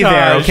have to be there,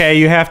 montage. okay?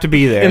 You have to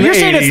be there. In You're the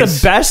saying it's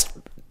 80s. the best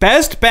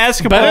Best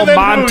basketball Better than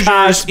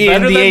montage Hoosiers, in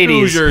better the than 80s.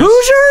 Hoosiers.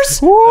 Hoosiers?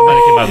 I bet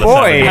it came out in the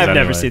Boy, 70s I've never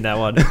anyway. seen that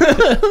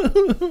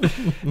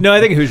one. No, I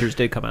think Hoosiers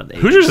did come out in the 80s.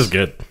 Hoosiers is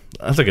good.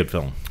 That's a good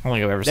film. I don't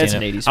think I've ever That's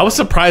seen an it. 80s. I was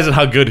surprised at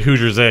how good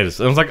Hoosiers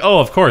is. I was like, oh,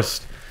 of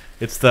course.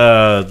 It's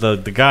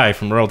the guy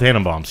from Royal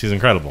Tenenbaums. He's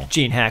incredible.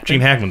 Gene Hackman.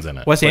 Gene Hackman's in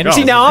it. Wes Like,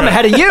 Anderson? oh, See, now I'm this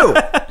ahead is of you.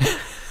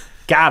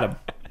 Got him.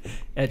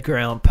 Edgar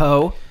Allan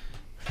Poe.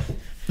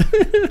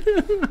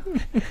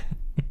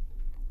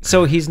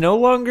 So he's no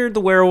longer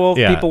the werewolf.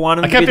 great. Yeah. People want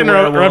him I to kept be the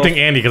werewolf. interrupting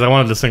Andy because I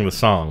wanted to sing the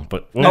song.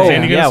 But what Oh, was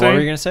Andy yeah. going to say? What were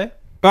you going to say?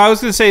 Well, I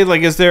was going to say,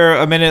 like, is there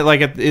a minute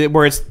like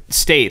where it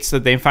states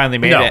that they finally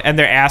made No. it, and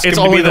they're asking It's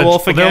him to only be the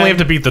wolf again? They only have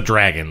to beat the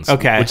dragons.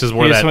 Okay, Which is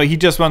where he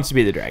just wants to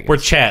be the dragon. where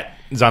Chet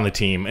is on the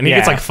team, and he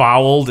gets Yeah. like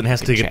fouled and has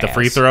to get the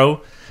free Chaz.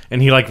 throw,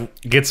 and he like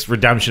gets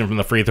redemption from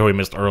the free throw he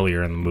missed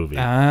earlier in the movie.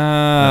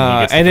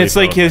 Ah, gets the and free it's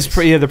like throw his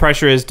points. the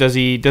pressure is does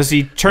he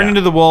turn Yeah.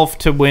 into the wolf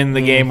to win the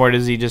game, or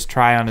does he just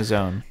try on his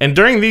own? And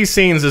during these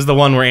scenes is the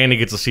one where Andy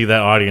gets to see that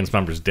audience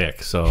member's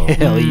dick. So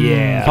Hell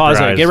yeah! Pause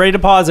your it. eyes- Get ready to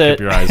pause it. keep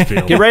your eyes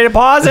peeled. Get ready to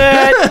pause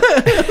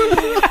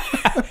it.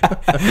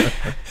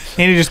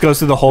 And he just goes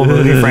through the whole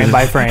movie frame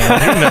by frame.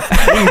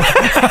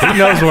 He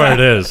knows where it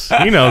is.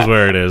 He knows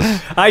where it is.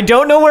 I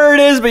don't know where it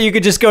is, but you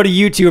could just go to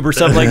YouTube or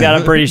something like that.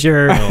 I'm pretty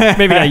sure.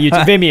 Maybe not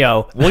YouTube.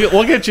 Vimeo.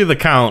 We'll get you the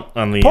count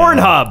on the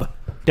Pornhub.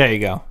 There you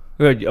go.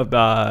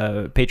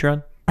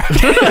 Patreon.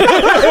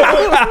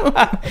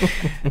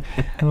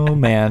 Oh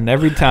man,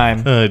 every time.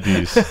 Oh,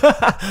 jeez.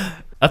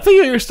 I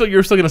think you were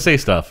still gonna say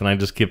stuff, and I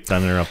just kept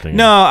on interrupting.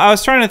 No, I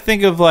was trying to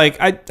think of like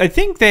I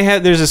think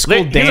there's a school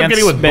He ends up dance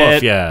getting with bit.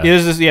 Buff, yeah.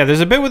 There's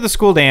a bit with the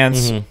school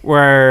dance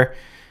where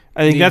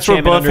I think The that's where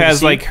enchantment Buff under the has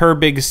sea? like her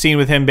big scene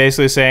with him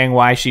basically saying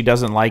why she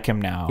doesn't like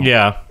him now.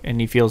 Yeah. And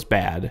he feels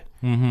bad.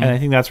 And I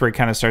think that's where it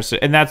kind of starts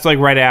to, and that's like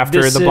right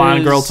after This the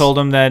blonde girl is- told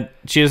him that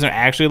she doesn't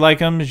actually like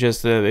him. It's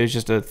just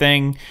a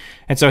thing.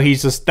 And so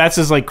that's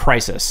his like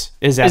crisis.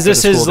 Is Is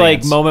this the his school like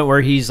dance. moment where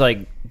he's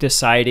like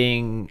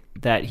deciding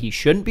that he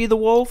shouldn't be the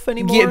wolf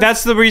anymore? Yeah,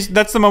 that's the reason.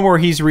 That's the moment where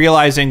he's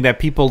realizing that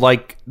people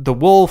like the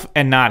wolf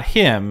and not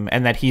him,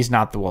 and that he's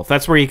not the wolf.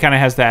 That's where he kind of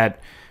has that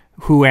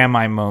 "Who am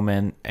I?"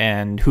 moment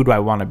and "Who do I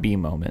want to be?"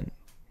 moment.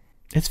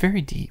 It's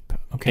very deep.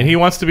 Okay. And he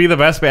wants to be the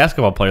best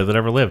basketball player that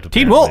ever lived.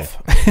 Teen apparently.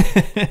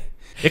 Wolf.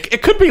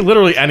 It could be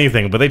literally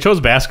anything, but they chose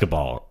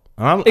basketball.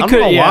 I don't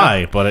know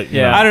why, but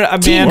you know. I don't know.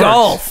 Teen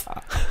golf.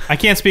 I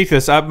can't speak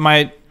this.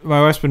 My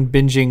wife's been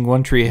binging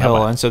One Tree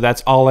Hill, and so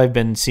that's all I've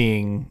been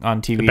seeing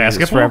on TV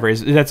basketball? forever.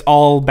 That's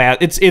all bad.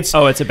 It's It's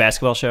a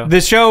basketball show.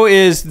 the show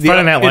is the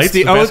Friday Night Lights, It's,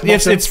 the, the basketball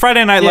show? it's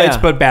Friday Night Lights,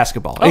 Yeah. but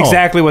basketball. Oh.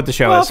 Exactly what the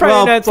show Well, is.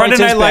 Friday Night Friday Lights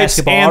Night is Lights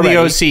basketball and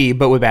already. the OC,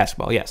 but with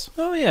basketball. Yes.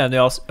 Oh yeah, the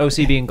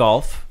OC being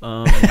golf.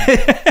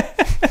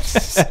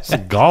 It's a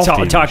golf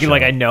TV Talking show.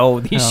 like I know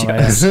these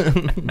shows.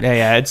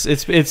 Yeah.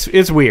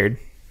 It's weird.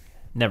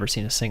 Never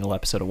seen a single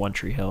episode of One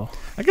Tree Hill.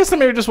 I guess there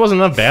maybe just wasn't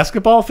enough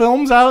basketball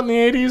films out in the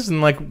 80s, and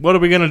like, what are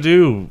we gonna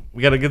do?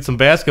 We gotta get some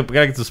basketball. We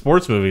gotta get some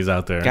sports movies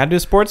out there. Got to do a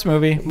sports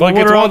movie. Like, What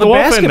get are all the wolf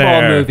in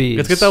basketball there. movies?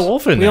 Let's get that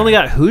wolf in We there. only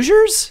got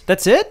Hoosiers.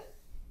 That's it.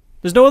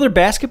 There's no other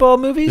basketball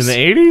movies in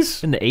the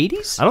 80s. In the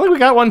 80s. I don't think we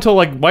got one until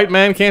like White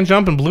Man Can't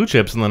Jump and Blue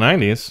Chips in the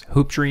 90s,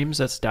 Hoop Dreams.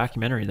 That's a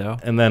documentary though.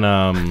 and then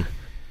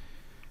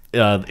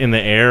In the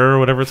Air or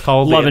whatever it's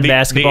called. Love and the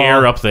Basketball. The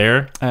Air up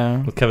there Oh.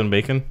 with Kevin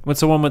Bacon. What's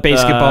the one with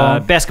Basketball.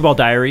 Basketball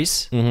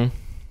Diaries. Mm-hmm.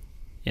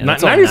 Yeah,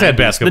 that's all 90s had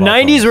basketball The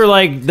 90s films. were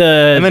like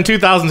the. And then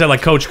 2000s had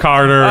like Coach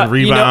Carter and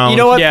Rebound. You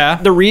know what? Yeah.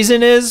 The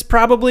reason is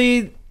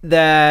probably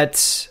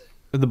that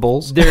The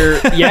Bulls. they're.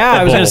 Yeah,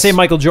 I was going to Bulls. say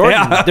Michael Jordan.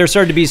 Yeah. There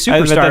started to be I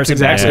bet that's superstars in exactly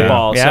it.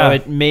 basketball, Yeah. so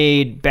it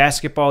made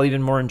basketball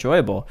even more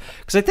enjoyable.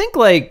 Because I think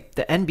like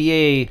the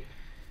NBA.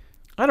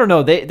 I don't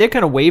know. They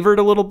kind of wavered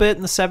a little bit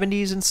in the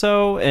 70s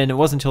and it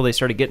wasn't until they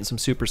started getting some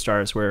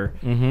superstars where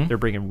they're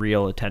bringing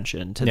real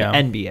attention to Yeah. the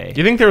NBA.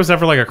 Do you think there was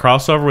ever like a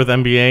crossover with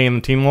NBA and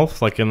the Teen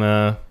Wolf, like when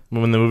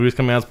the movie was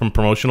coming out from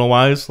promotional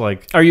wise?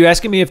 Like, Are you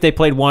asking me if they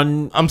played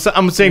one? I'm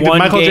saying, did one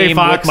Michael J. game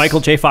Fox? with Michael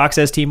J. Fox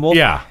as Teen Wolf?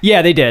 Yeah.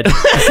 Yeah, they did.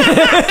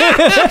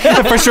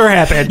 For sure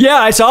happened. Yeah,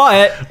 I saw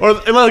it. Or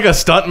like a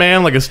stunt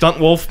man, like a stunt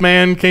wolf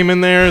man came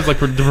in there, like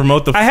to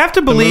promote the. I have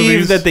to the believe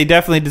movies. that they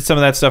definitely did some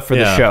of that stuff for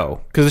the Yeah.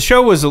 show, because the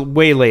show was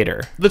way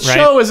later. The right?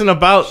 show isn't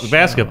about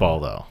basketball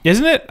though.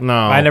 Isn't it? No.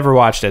 I never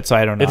watched it, so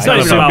I don't know. It's I not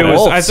even assumed about it was.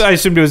 wolves. I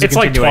assumed it was. It's a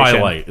like continuation.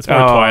 Twilight. It's more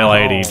Oh.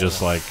 Twilighty,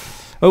 just like.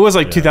 It was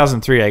like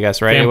 2003, I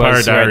guess, right? Vampire it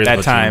was Diaries at that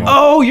was time. Teen Wolf.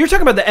 Oh, you're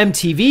talking about the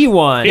MTV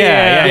one.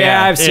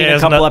 Yeah. I've seen It a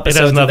has couple no- it has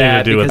episodes of nothing to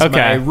that do with- because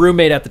my Okay.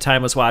 roommate at the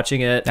time was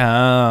watching it,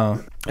 Oh,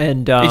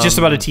 and it's just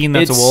about a teen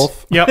that's a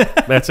wolf.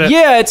 Yep, that's it.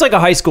 Yeah, it's like a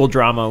high school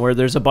drama where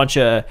there's a bunch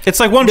of. It's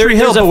like One Tree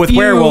Hill, there's a but with few-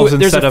 werewolves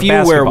There's instead a of few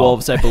basketball.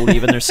 werewolves, I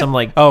believe, and there's some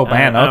like. Oh,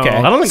 man, okay.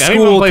 I don't think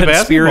anyone school played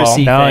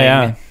conspiracy basketball. No, thing.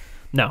 yeah.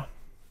 No.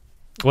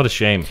 What a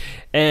shame.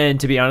 And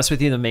to be honest with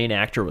you, the main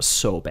actor was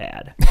so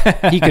bad.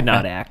 He could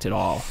not act at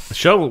all. The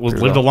show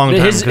lived a long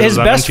time. His because it was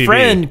on best MTV.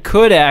 friend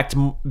could act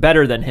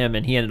better than him,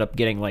 and he ended up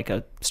getting like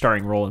a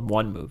starring role in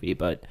one movie,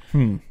 but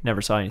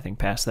never saw anything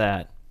past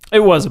that.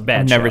 It was a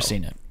bad I've show. never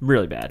seen it.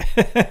 Really bad.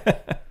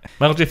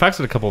 Michael J. Fox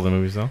did a couple of the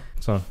movies though,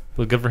 so it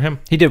was good for him.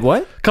 He did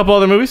what? A couple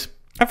other movies.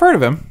 I've heard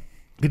of him.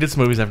 He did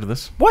some movies after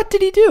this. What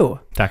did he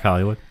do? Doc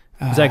Hollywood.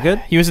 Is that good?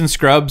 He was in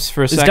Scrubs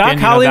for a Is second. Doc you know,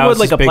 that Hollywood was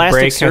like his a big plastic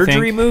break, I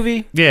surgery think.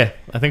 movie? Yeah,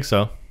 I think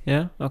so.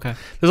 Yeah. Okay.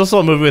 There's also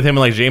a movie with him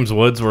and like James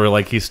Woods where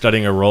like he's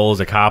studying a role as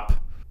a cop,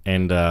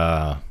 and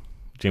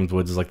James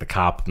Woods is like the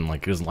cop and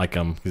like he doesn't like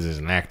him because he's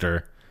an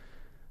actor.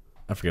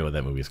 I forget what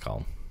that movie is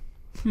called.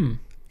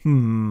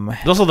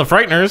 There's also The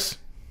Frighteners,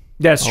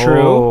 That's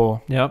true.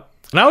 Oh. Yep.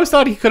 and I always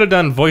thought he could have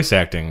done voice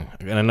acting.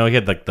 And I know he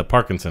had like the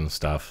Parkinson's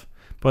stuff,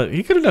 but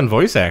he could have done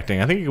voice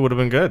acting. I think he would have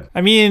been good.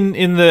 I mean,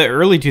 in the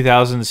early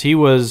 2000s, he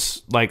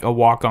was like a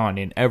walk-on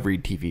in every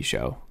TV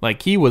show.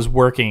 Like he was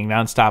working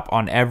nonstop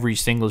on every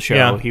single show.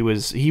 Yeah.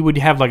 He would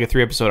have like a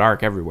 3-episode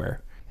arc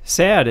everywhere.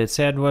 Sad. It's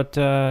sad what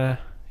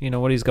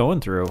what he's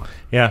going through.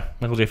 Yeah,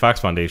 Michael J. Fox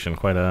Foundation,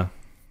 quite a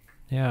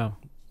Yeah.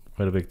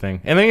 big thing.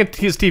 And then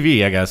his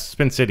TV, I guess,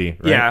 Spin City.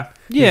 Right?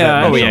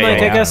 Yeah. Oh, I mean, yeah,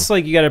 like yeah. I guess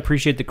like you got to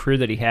appreciate the crew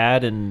that he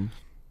had, and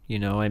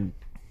and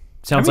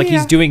sounds I mean, like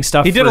he's yeah. doing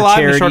stuff. He did for a lot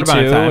in a charity short amount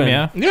of too, time. and-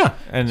 Yeah. Yeah.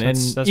 And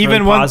That's even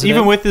really once, positive.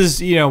 even with his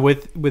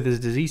with his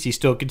disease, he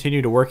still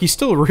continued to work. He's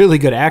still a really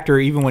good actor,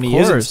 even when he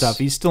isn't course. stuff.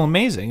 He's still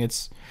amazing.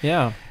 It's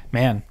Yeah.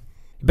 man.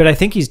 But I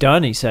think he's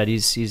done. He said he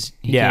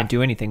Yeah. can't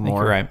do anything I think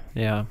more. you're right.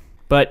 Yeah.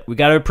 But we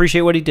got to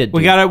appreciate what he did.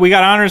 We do. got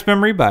honor his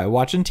memory by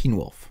watching Teen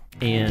Wolf.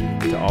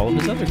 and all of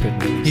his other good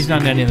movies. He's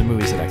not in any of the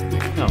movies that I can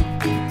think of.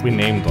 No. We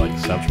named like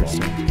several.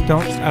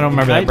 I don't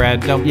remember that,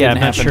 Brad. Don't. Yeah, I'm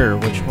didn't not happen. sure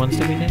which ones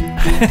did we name.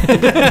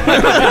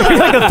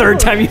 Like the third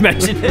time you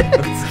mentioned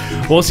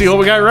it. We'll see what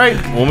we got right,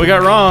 what we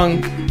got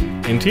wrong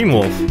in Teen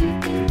Wolf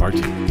Part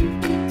 2.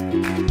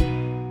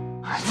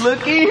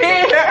 Looky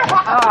here!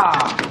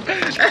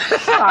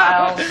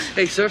 Style.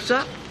 Hey, surf's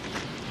up?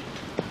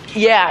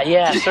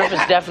 Yeah, surf is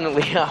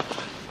definitely up.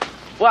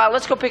 Well,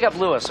 let's go pick up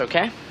Lewis,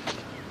 okay?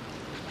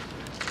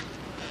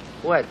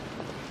 What?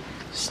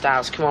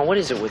 Styles, come on, what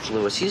is it with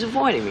Lewis? He's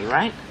avoiding me,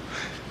 right?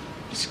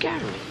 He's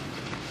scaring me.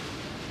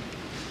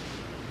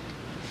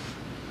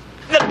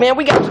 Look, man,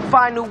 we got some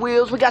fine new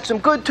wheels, we got some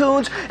good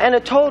tunes, and a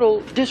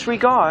total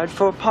disregard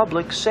for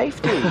public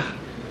safety.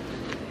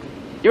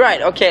 You're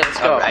right, okay, let's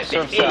go. All right,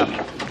 Surf's baby. up.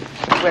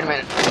 Wait a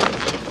minute.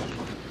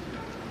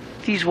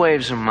 These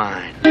waves are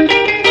mine.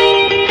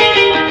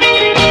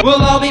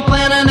 We'll all be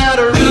planning out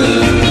a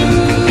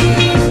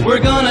route we're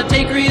gonna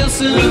take real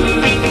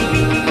soon.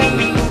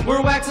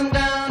 We're waxing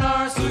down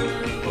our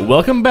suit.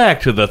 Welcome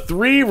back to the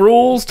 3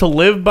 Rules to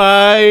Live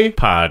By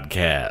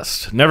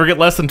podcast. Never get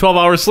less than 12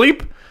 hours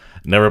sleep.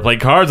 Never play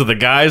cards with the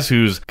guys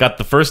who's got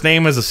the first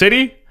name as a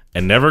city.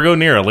 And never go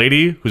near a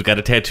lady who's got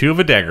a tattoo of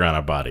a dagger on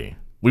her body.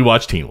 We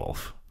watch Teen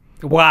Wolf.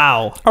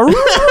 Wow.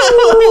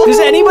 Does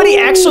anybody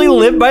actually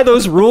live by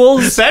those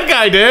rules? That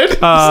guy did.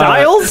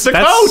 Styles? The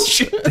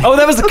coach. Oh,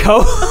 that was the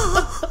coach.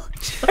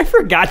 I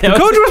forgot that. The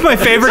coach was my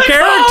favorite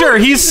character.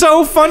 He's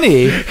so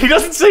funny. He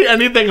doesn't say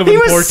anything of He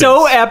importance. was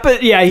so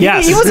epic. Yeah,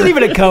 he wasn't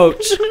even a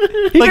coach.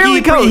 He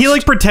barely coached. He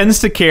like pretends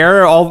to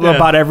care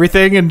about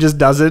everything and just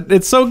does it.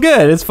 It's so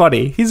good. It's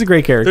funny. He's a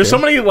great character. There's so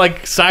many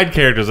like side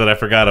characters that I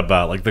forgot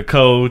about, like the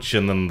coach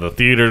and then the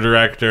theater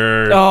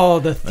director. Oh,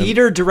 the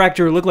theater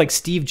director looked like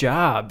Steve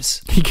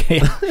Jobs.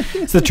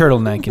 It's the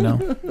turtleneck, you know.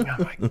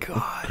 Oh my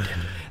god.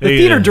 The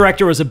theater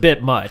director was a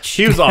bit much.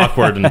 He was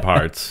awkward in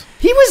parts.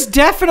 He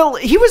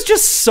was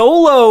just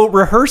solo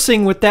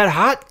rehearsing with that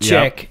hot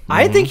chick.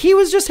 I think he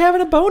was just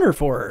having a boner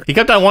for her. He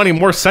kept on wanting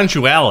more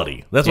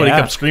sensuality. That's what he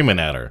kept screaming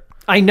at her.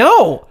 I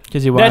know.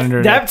 Because he wanted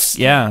her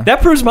That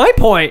proves my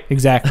point.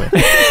 Exactly.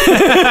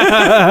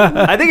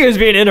 I think it was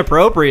being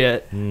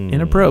inappropriate.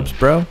 Inappropriate,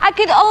 bro. I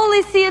could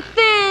only see a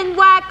thin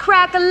white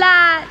crack of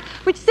light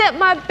which set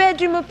my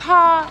bedroom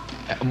apart.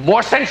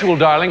 More sensual,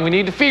 darling. We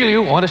need to feel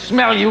you. I want to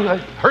smell you.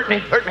 Hurt me.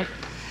 From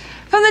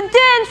the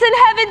dense and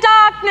heavy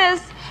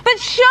darkness, but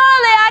surely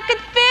I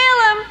could feel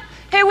him.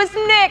 It was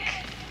Nick.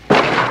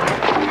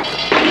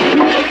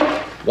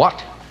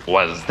 What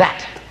was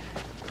that?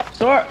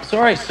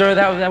 Sorry, sir.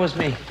 That was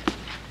me.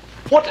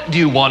 What do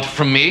you want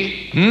from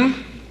me?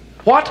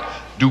 What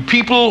do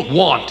people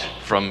want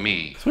from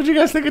me? So what do you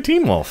guys think of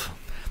Teen Wolf?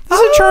 This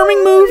is a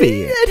charming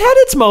movie. It had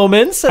its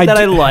moments that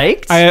I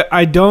liked.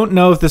 I don't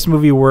know if this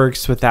movie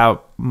works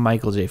without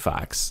Michael J.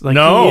 Fox. Like,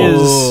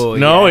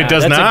 No, it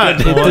does not.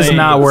 It does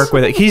not work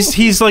with it.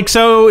 He's like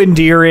so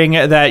endearing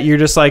that you're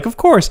just like, of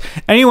course.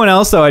 Anyone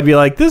else though, I'd be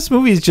like, this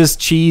movie's just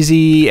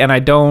cheesy and I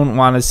don't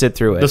want to sit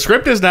through it. The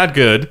script is not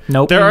good.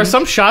 Nope. There are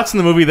some shots in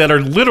the movie that are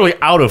literally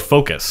out of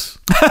focus.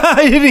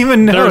 I didn't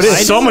even notice.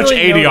 There's so much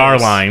ADR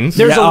lines.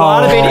 There's a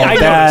lot of ADR. I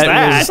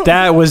noticed that.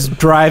 That was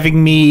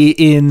driving me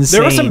insane.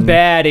 There was some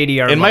bad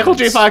ADR. And Michael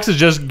J. Fox is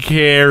just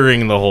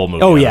carrying the whole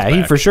movie. Oh yeah,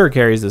 he for sure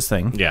carries this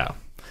thing. Yeah.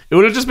 It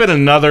would have just been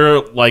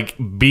another like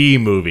B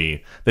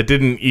movie that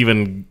didn't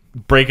even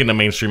break into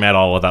mainstream at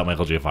all without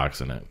Michael J. Fox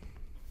in it.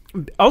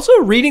 Also,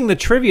 reading the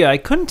trivia, I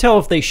couldn't tell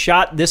if they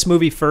shot this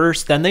movie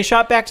first, then they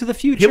shot Back to the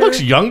Future. He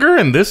looks younger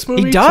in this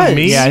movie. He does. To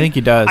me. Yeah, I think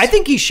he does. I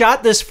think he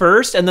shot this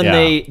first, and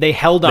then they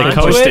held on to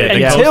coasted. it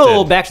They until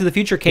coasted. Back to the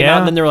Future came out,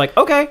 and then they were like,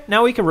 okay,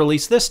 now we can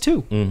release this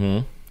too. Mm-hmm.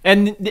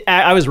 And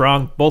I was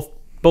wrong. Both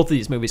of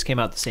these movies came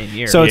out the same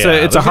year. So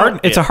it's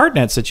a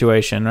Hartnett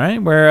situation, right?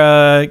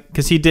 Where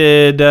because he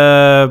did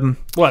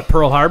what,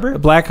 Pearl Harbor,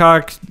 Black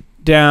Hawk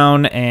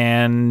Down,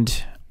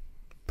 and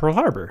Pearl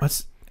Harbor.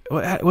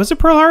 Was it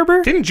Pearl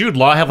Harbor? Didn't Jude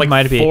Law have like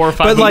Might be. 4 or 5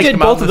 But, movies like, come did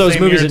both out of the those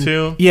same movies year, in-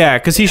 too? Yeah,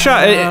 because he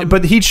shot,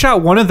 but he'd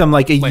shot one of them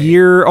like a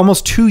year,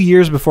 almost 2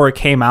 years before it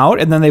came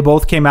out, and then they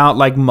both came out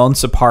like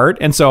months apart,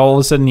 and so all of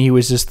a sudden he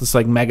was just this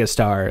like mega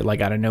star,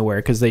 like out of nowhere,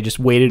 because they just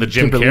waited. The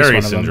Jim to release one Carrey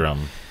of them. syndrome.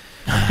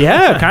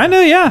 Yeah, kind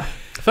of. Yeah,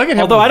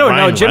 Although I don't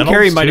know, Ryan Jim Carrey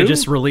Reynolds, might have too?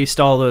 just released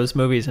all those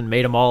movies and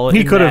made them all.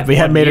 he in could have. that He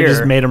had one made year.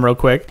 just made them real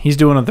quick. He's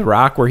doing The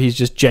Rock, where he's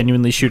just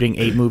genuinely shooting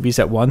 8 movies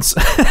at once.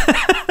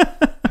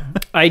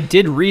 I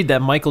did read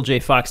that Michael J.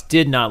 Fox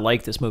did not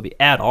like this movie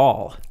at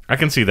all. I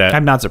can see that.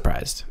 I'm not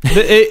surprised.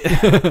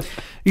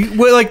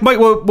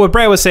 What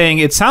Brad was saying,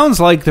 it sounds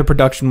like the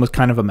production was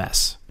kind of a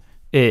mess.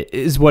 It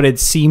is what it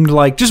seemed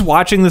like. Just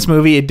watching this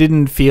movie, it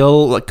didn't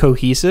feel like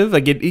cohesive.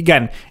 Like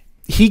again,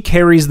 he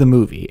carries the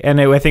movie, and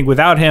I think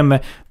without him,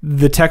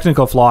 the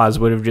technical flaws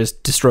would have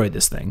just destroyed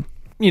this thing.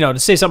 You know, to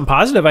say something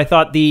positive, I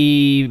thought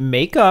the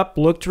makeup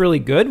looked really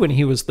good when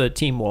he was the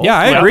Teen Wolf. Yeah,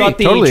 I agree. I thought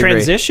the Totally agree.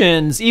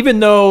 transitions, even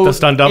though The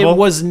stunt double? it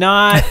was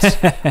not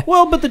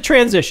well, but the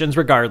transitions,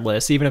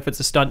 regardless, even if it's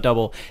a stunt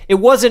double, it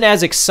wasn't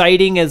as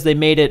exciting as they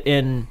made it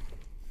in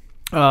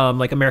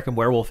like American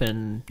Werewolf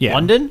in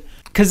London.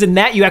 Because in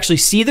that you actually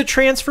see the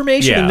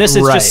transformation, and this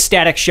is just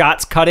static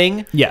shots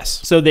cutting.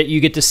 Yes, so that you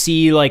get to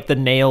see like the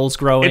nails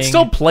growing. It's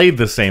still played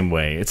the same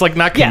way. It's like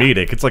not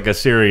comedic. It's like a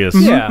serious.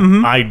 Yeah.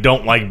 I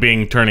don't like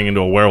turning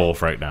into a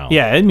werewolf right now.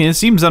 Yeah, I mean, it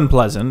seems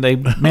unpleasant. They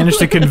managed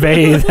to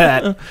convey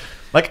that.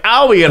 Like,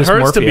 owie, it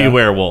hurts to be Dysmorphia.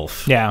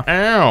 werewolf. Yeah.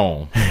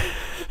 Ow.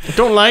 I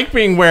don't like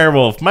being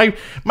werewolf. My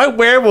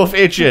werewolf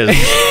itches.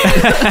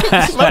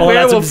 My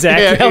werewolf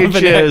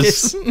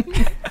itches.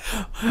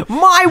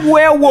 My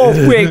werewolf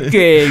wicked.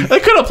 They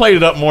could have played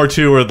it up more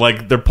too, where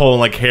like they're pulling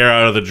like hair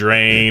out of the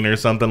drain or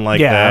something like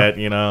that.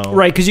 You know,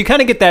 Right, because you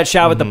kind of get that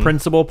shot with the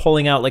principal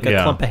pulling out like a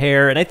clump of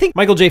hair, and I think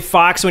Michael J.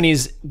 Fox, when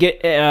he's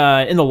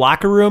in the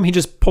locker room, he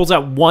just pulls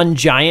out one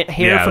giant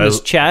hair from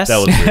his chest. That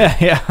was weird.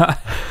 Yeah.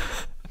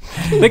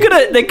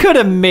 They could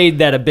have made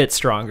that a bit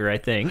stronger, I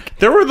think.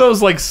 There were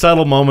those like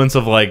subtle moments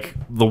of like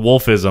the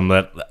wolfism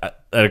that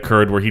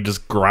occurred where he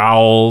just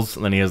growls,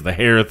 and then he has the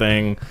hair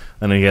thing,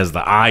 and then he has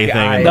the eye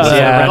thing.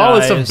 And all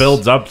this stuff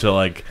builds up to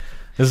like,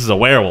 this is a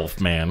werewolf,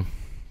 man.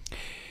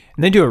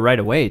 And they do it right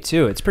away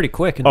too. It's pretty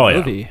quick in the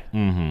movie.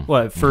 Mm-hmm.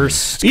 What,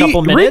 first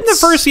couple minutes? Right in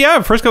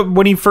the first couple,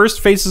 when he first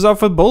faces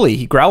off with Bully,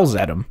 he growls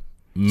at him.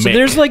 So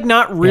there's like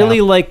not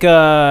really like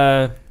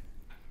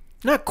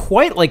not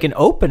quite like an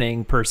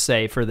opening per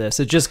se for this.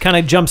 It just kind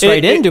of jumps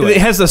right into it.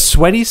 It has a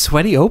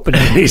sweaty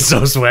opening. He's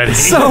so sweaty.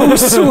 So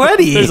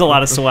sweaty. There's a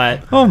lot of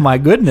sweat. Oh my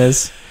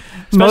goodness.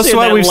 Most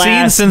sweat we've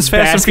seen since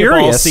Fast and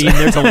Furious. Scene,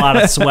 there's a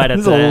lot of sweat at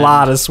There's a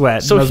lot of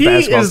sweat. So he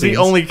is the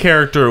only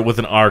character with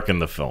an arc in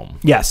the film.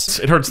 Yes.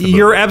 It hurts the movie.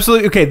 You're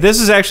absolutely... Okay, this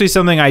is actually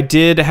something I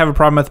did have a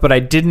problem with, but I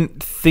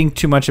didn't think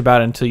too much about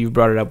it until you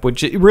brought it up,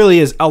 which it really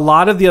is. A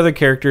lot of the other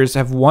characters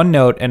have one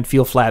note and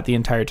feel flat the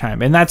entire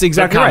time. And that's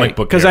exactly comic right.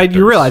 book Because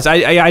you realize,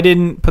 I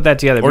didn't put that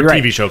together. Or You're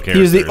TV right. show He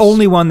is the characters.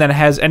 only one that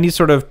has any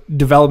sort of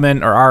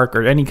development or arc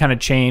or any kind of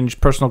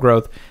change, personal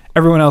growth.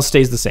 Everyone else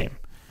stays the same.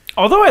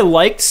 Although I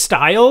liked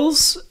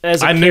Styles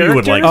as a character. I knew you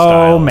would like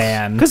Styles. Oh,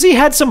 man. Because he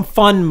had some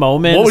fun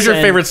moments. What was your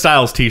favorite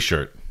Styles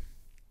t-shirt?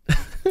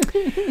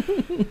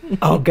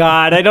 Oh,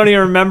 God. I don't even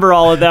remember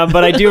all of them,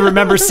 but I do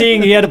remember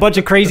seeing he had a bunch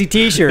of crazy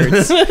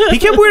T-shirts. He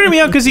kept weirding me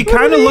out because he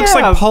kind of looks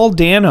like Paul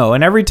Dano,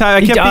 and every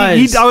time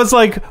I was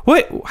like,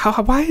 "What?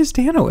 Why is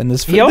Dano in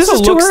this film?" He also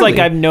this is too looks early. like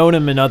I've known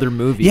him in other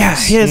movies. Yeah,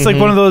 it's like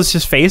one of those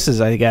just faces,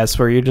 I guess,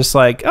 where you're just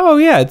like, "Oh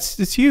yeah,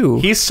 it's you."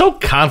 He's so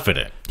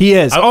confident. He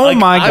is. My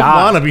God!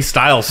 I want to be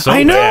Styles so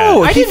I know.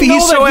 bad. I didn't know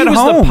he's that so he at was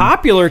home. the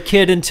popular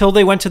kid until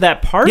they went to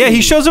that party. Yeah,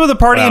 he shows up at the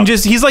party and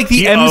he's like the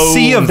He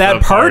MC of owns that the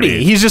party.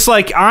 party. He's just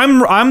like,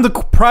 I'm the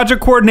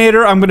project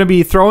coordinator. I'm going to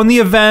be throwing the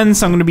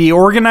events. I'm going to be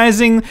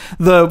organizing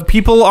the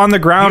people on the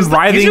ground he's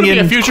writhing gonna be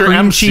a in future cream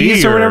MC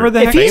cheese or whatever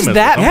the If heck. he's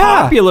that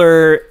Yeah.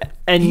 popular,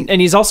 and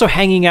he's also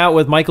hanging out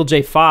with Michael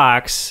J.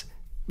 Fox,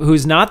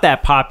 who's not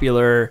that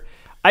popular,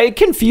 it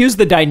confused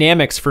the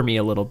dynamics for me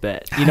a little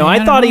bit. You know,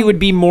 I thought he would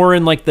be more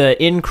in like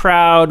the in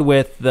crowd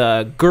with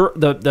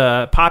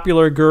the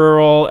popular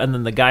girl, and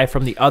then the guy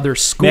from the other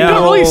school. You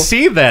don't really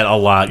see that a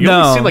lot. You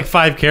No. only see like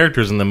 5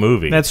 characters in the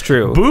movie. That's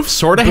true. Boof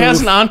sort of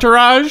has an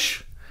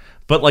entourage,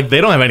 but like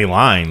they don't have any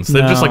lines.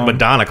 They're just like No.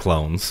 Madonna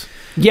clones.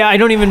 Yeah, I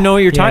don't even know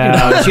what you're talking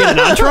Yeah. about. She had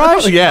an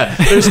entourage? Yeah,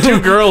 there's 2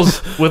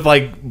 girls with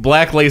like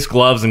black lace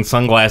gloves and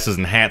sunglasses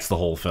and hats the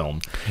whole film,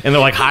 and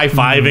they're like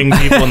high-fiving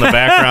people in the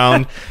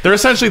background. They're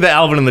essentially the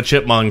Alvin and the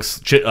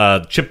Chipmunks,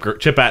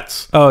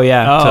 Chipettes. Oh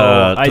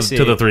yeah. I see.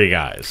 To the 3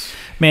 guys.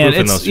 Man, Boof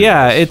and those 2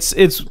 it's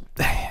guys.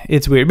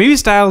 it's weird. Maybe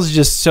Styles is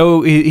just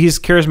so he's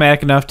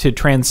charismatic enough to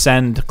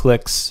transcend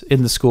cliques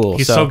in the school.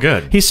 He's so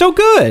good. He's so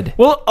good.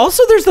 Well,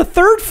 also there's the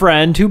third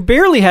friend who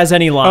barely has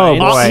any lines.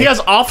 boy. He has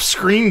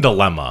off-screen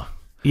dilemma.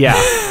 Yeah.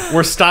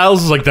 Where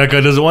Styles is like, that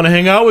guy doesn't want to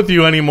hang out with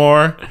you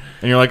anymore.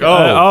 And you're like,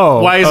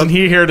 why isn't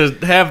he here to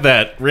have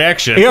that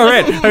reaction? Yeah,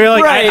 right. You're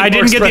like, Right. I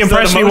didn't get the Express that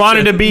impression he emotion.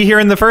 wanted to be here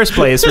in the first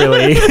place,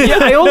 really. Yeah,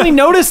 I only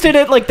noticed it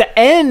at like the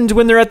end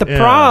when they're at the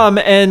prom,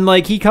 and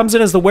like he comes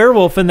in as the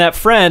werewolf and that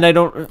friend.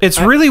 It's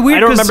really weird. I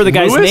don't 'cause remember the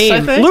guy's Lewis, I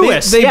name. think?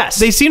 Lewis. Yes.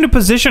 They seem to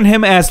position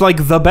him as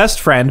like the best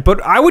friend,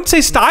 but I would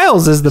say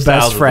Styles is the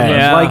Styles best is friend. the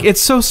best. Like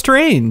it's so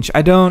strange.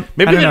 I don't.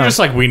 Maybe I don't they're know. just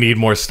like, we need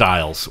more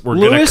Styles. We're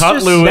going to Lewis cut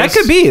just- Lewis.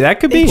 That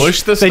could be.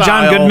 Push the They John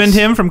Styles. Goodman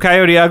him from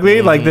Coyote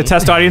Ugly. Like the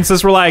test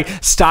audiences were like,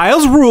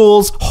 Styles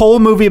rules. Whole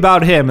movie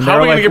about him. And How they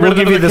are were we going like, to get rid we'll of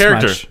give you the this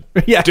character?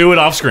 much. Yeah. Do it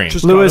off screen.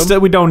 Lewis,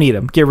 we don't need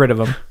him. Get rid of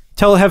him.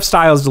 Have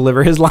Styles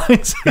deliver his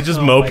lines. He's just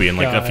mopey in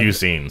like a few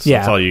scenes. Yeah.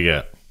 That's all you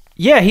get.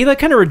 Yeah, he like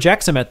kind of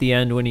rejects him at the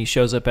end when he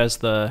shows up as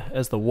the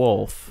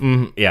wolf.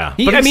 Yeah.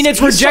 He, But I mean, it's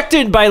he's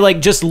rejected by like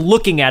just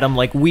looking at him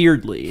like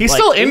weirdly. He's like,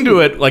 still into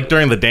it. Like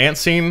during the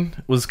dance scene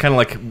was kind of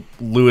like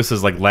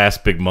Lewis's like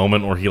last big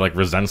moment where he like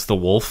resents the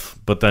wolf,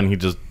 but then he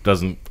just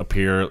doesn't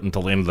appear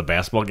until the end of the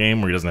basketball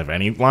game where he doesn't have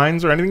any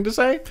lines or anything to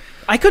say.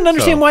 I couldn't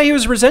understand why he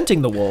was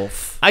resenting the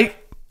wolf. I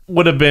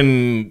would have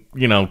been,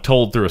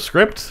 told through a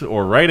script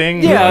or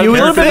writing. Yeah, or you would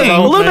a little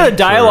think. bit of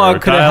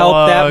dialogue could have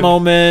helped that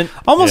moment.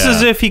 Almost Yeah.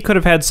 as if he could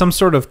have had some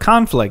sort of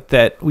conflict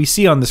that we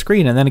see on the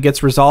screen and then it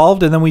gets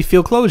resolved and then we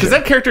feel closure. Because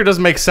that character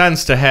doesn't make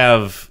sense to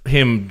have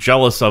him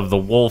jealous of the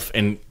wolf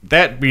and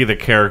that be the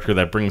character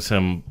that brings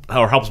him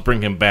or helps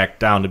bring him back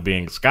down to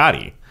being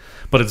Scotty.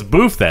 But it's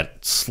Boof that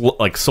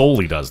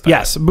solely does that.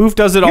 Yes, Boof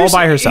does it all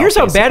by herself. Here's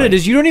how bad basically. it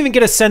is. You don't even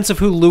get a sense of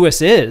who Lewis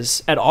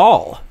is at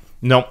all.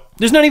 Nope.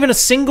 There's not even a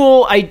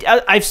single.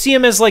 I see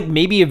him as like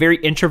maybe a very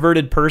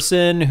introverted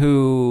person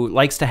who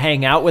likes to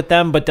hang out with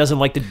them, but doesn't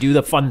like to do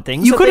the fun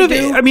things. You that could they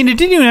have. do. I mean, it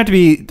didn't even have to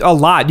be a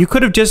lot. You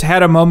could have just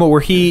had a moment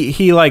where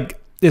he like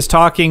is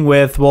talking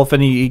with Wolf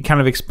and he kind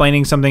of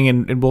explaining something,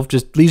 and Wolf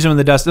just leaves him in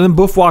the dust, and then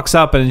Boof walks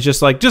up and is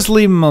just like, just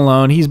leave him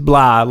alone. He's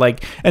blah.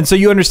 Like, and so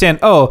you understand.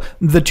 Oh,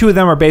 the two of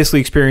them are basically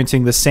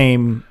experiencing the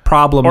same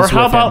problems. Or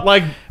how with about him.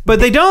 like. But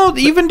they don't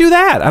even do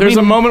that. There's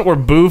a moment where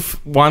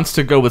Boof wants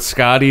to go with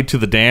Scotty to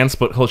the dance,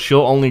 but she'll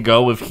only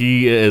go if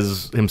he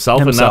is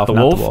himself and not the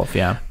wolf.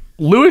 Yeah.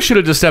 Lewis should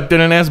have just stepped in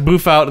and asked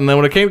Boof out, and then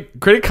would have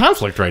created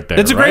conflict right there.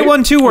 It's a great right?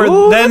 one too.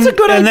 Where that's a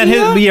good then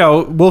idea.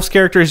 his, Wolf's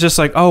character is just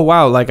like, oh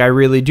wow, like I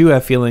really do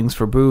have feelings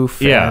for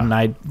Boof, Yeah. and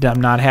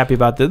I'm not happy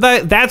about this.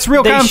 That's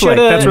real They conflict.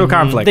 shoulda- That's real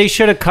conflict. They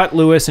should have cut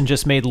Lewis and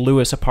just made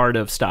Lewis a part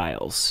of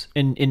Styles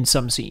in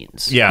some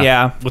scenes.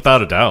 Yeah.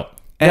 without a doubt.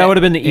 That would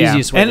have been the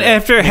easiest way. And to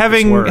after make this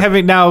having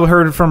work. now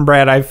heard from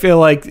Brad, I feel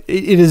like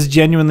it is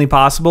genuinely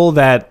possible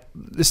that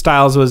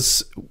Styles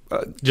was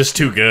Just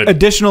too good.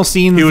 additional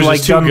scenes He was like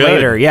just too done good.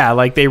 later. Yeah,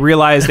 like they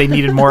realized they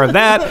needed more of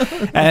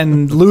that,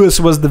 and Lewis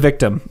was the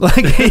victim.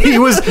 Like he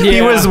was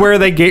where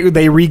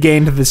they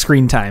regained the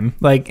screen time.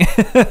 Like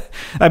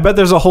I bet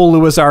there's a whole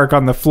Lewis arc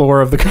on the floor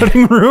of the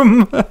cutting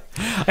room.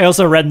 I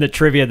also read in the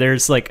trivia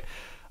there's like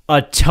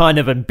a ton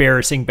of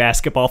embarrassing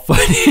basketball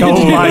footage.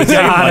 Oh my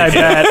god, I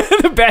bet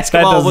The that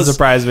basketball doesn't was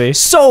surprise me.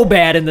 so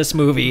bad in this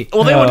movie.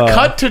 Well, they would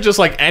cut to just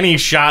like any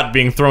shot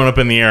being thrown up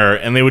in the air,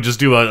 and they would just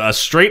do a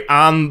straight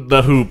on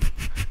the hoop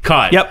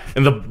cut. Yep.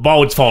 And the ball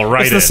would fall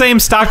right It's in. the same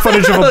stock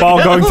footage of a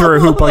ball going through a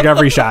hoop like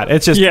every shot.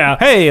 It's just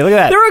hey, look at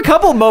that. There were a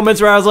couple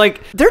moments where I was like,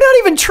 they're not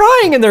even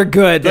trying and they're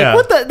good. Like Yeah.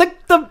 what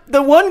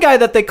the one guy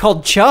that they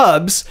called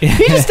Chubbs,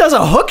 he just does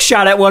a hook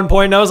shot at one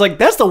point, and I was like,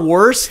 that's the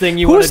worst thing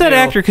you want Who's to do. that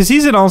actor? Because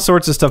he's in all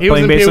sorts of stuff He was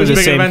playing in Pee-wee's basically the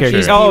Big same Adventure.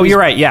 characters. Oh, you're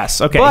right.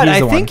 Yes. Okay. But he's I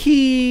the think one.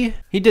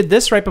 he did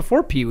this right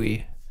before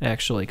Pee-wee,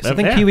 actually, because I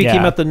think Yeah. Pee-wee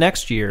came Yeah. out the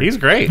next year. He's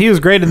great. He was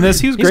great in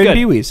this. He was great good. in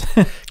Pee-wee's.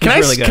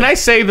 Can I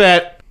say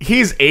that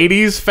he's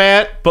 80s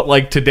fat, but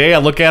like today I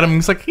look at him,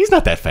 he's like, he's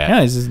not that fat. Yeah,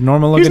 he's a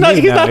normal looking He's not,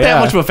 dude he's now, not that yeah.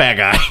 much of a fat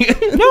guy.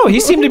 No,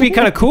 he seemed to be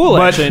kind of cool,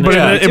 actually. but in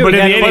the- too. but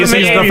in He the had- 80s,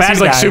 he's the fat he's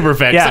like guy. super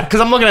fat. Yeah.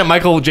 Because I'm looking at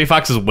Michael J.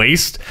 Fox's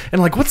waist,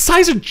 and like, what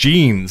size are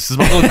jeans does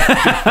Michael J.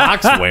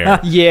 Fox wear?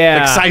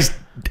 Yeah. Like size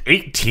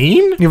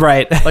 18? You're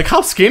right. Like,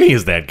 how skinny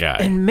is that guy?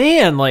 And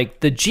man,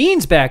 like the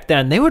jeans back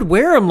then, they would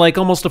wear them like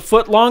almost a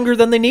foot longer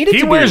than they needed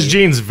He to wears be.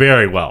 jeans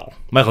very well.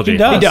 Michael J. He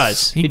does. Fox. He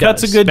does. He He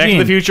cuts does. a good Back jean.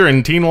 to the Future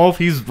and Teen Wolf,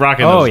 he's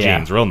rocking Oh, those yeah.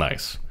 jeans real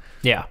nice.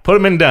 Yeah. Put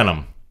him in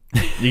denim.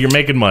 You're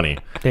making money.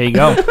 There you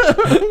go.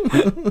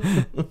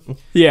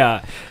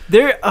 Yeah.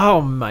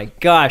 Oh my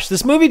gosh.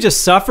 This movie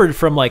just suffered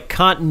from like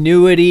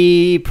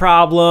continuity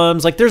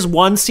problems. Like there's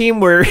one scene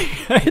where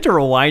I had to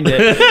rewind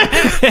it.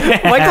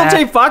 Michael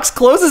J. Fox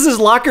closes his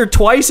locker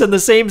twice in the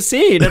same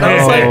scene. And I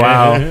was like,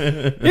 wow.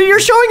 you're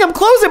showing him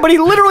close it, but he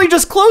literally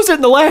just closed it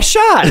in the last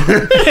shot.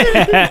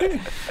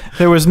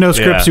 There was no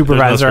script Yeah, there's no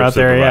supervisor script out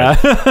there.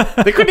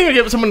 Yeah. They couldn't even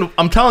get someone.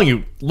 I'm telling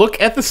you, look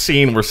at the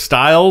scene where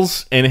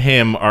Styles and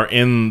him are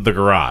in the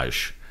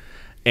garage,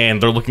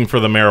 and they're looking for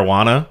the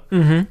marijuana,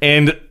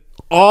 and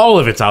all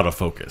of it's out of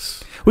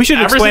focus. We should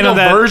Every explain single on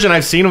that. version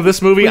I've seen of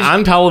this movie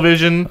on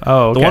television,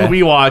 Oh, the okay. one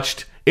we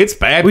watched, it's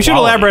bad. We should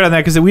quality. elaborate on that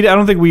because I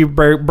don't think we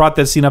brought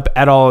that scene up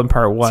at all in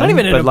part one. not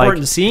even an but, like,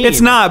 important scene. It's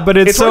not, but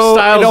it's It's where so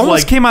Styles, it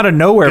almost like, came out of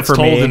nowhere It's for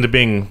told me. into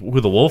being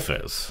who the wolf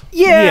is.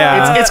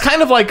 Yeah. It's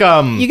kind of like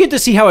You get to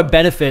see how it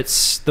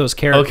benefits those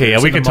characters. Okay, yeah,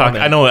 we in can the talk.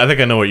 moment. I think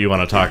I know what you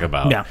want to talk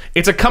about. Yeah.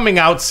 It's a coming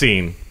out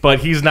scene, but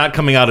he's not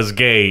coming out as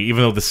gay,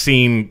 even though the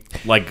scene,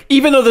 like,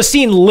 Even though the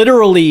scene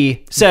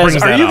literally says,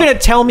 Brings "Are that you up. going to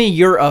tell me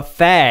you're a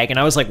fag?" And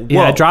I was like, "Whoa!"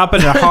 Yeah,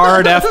 dropping a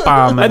hard F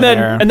bomb in and then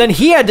there. and then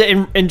he had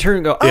to in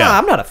turn go, Yeah.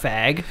 I'm not a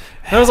fag.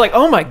 And I was like,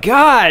 oh my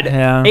god,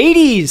 Yeah.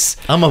 80s.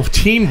 I'm a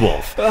teen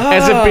wolf.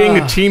 As if being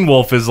a teen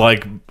wolf is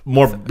like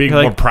being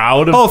Like, more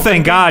proud of. oh,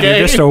 thank God, gay.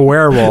 you're just a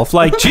werewolf.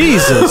 Like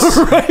Jesus.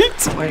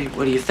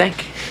 What do you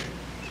think?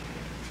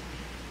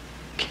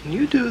 Can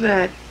you do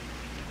that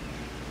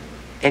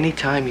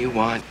anytime you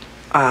want?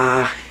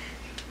 Yeah,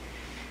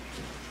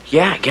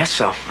 I guess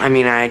so. I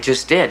mean, I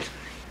just did.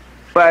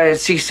 But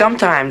see,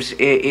 sometimes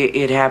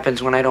it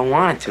happens when I don't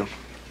want it to.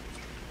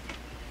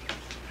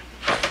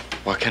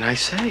 What can I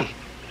say?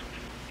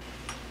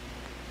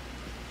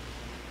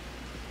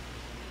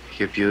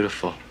 You're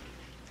beautiful.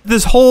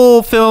 This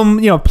whole film,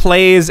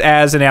 plays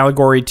as an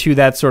allegory to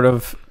that sort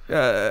of,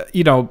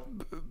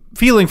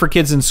 feeling for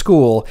kids in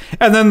school,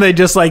 and then they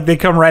just they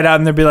come right out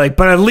and they'll be like,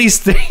 but at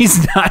least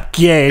he's not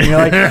gay, and you're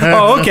like,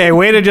 oh, okay,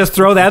 way to just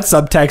throw that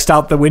subtext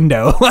out the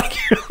window.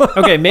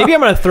 Okay, maybe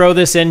I'm going to throw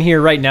this in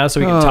here right now so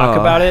we can talk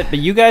about it. But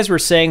you guys were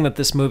saying that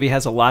this movie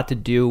has a lot to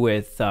do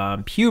with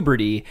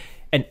puberty,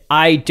 and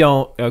I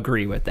don't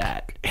agree with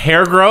that.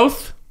 Hair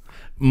growth,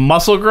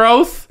 muscle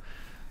growth.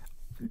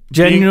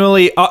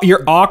 Genuinely,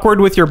 you're awkward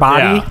with your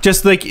body, Yeah.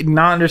 just like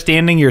not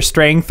understanding your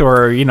strength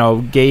or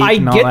gait. I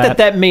and all get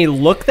that may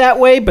look that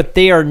way, but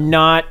they are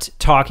not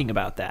talking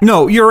about that.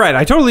 No, you're right.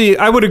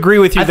 I would agree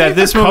with you I that think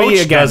this the movie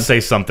coach again. does say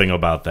something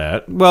about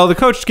that. Well, the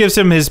coach gives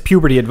him his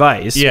puberty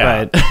advice.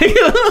 Yeah. but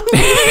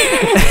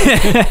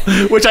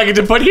Which I get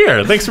to put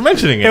here. Thanks for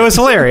mentioning it. it was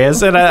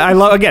hilarious, and I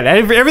love again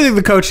everything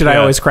the coach did. I Yeah.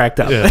 always cracked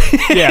up. Yeah.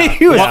 Yeah.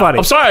 he was Well, funny.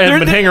 I'm sorry I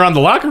haven't been hanging around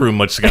the locker room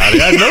much,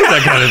 Scotty. I know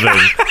that kind of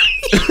thing.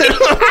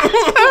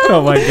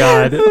 Oh my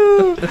god.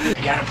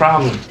 I got a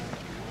problem.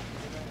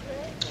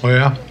 Oh,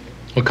 yeah?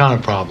 What kind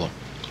of problem?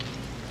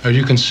 As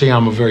you can see,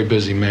 I'm a very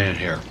busy man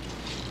here.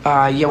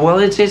 Yeah, well,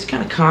 it's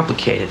kind of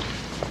complicated.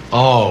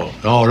 Oh,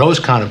 those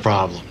kind of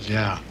problems,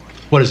 yeah.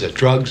 What is it,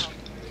 drugs?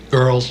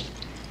 Girls?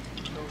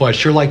 Boy, I'd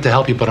sure like to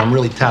help you, but I'm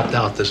really tapped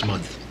out this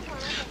month.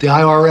 The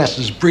IRS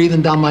is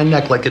breathing down my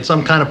neck like it's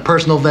some kind of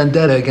personal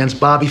vendetta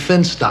against Bobby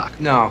Finstock.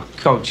 No,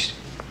 Coach.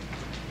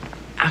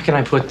 How can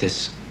I put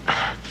this?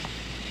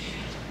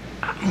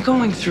 I'm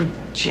going through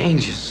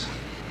changes.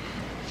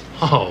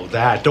 Oh,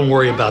 that. Don't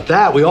worry about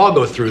that. We all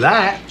go through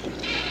that.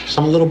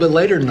 Some a little bit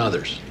later than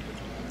others.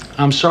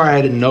 I'm sorry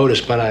I didn't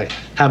notice, but I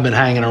haven't been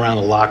hanging around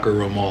the locker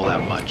room all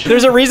that much.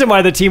 There's a reason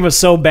why the team was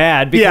so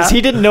bad because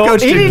he didn't know.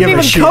 Coach He didn't didn't give a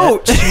even shit.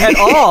 coach at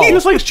all. He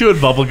was like chewing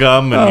bubble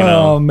gum, and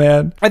Oh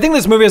man. I think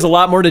this movie has a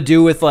lot more to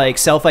do with like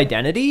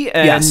self-identity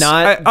and Yes.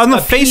 not On the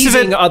face of it-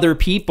 appeasing other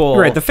people.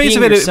 Right, the face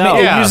being of it, yourself.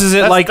 it uses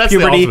it like that's the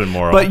puberty. ultimate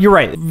moral. But you're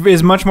right,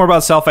 is much more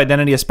about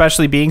self-identity,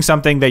 especially being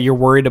something that you're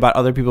worried about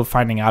other people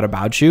finding out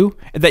about you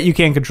that you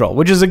can't control.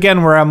 Which is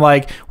again where I'm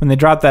like, when they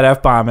dropped that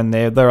F-bomb and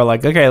they're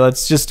like, okay,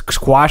 let's just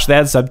squash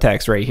that subtext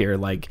right here.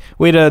 Like,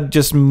 way to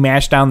just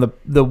mash down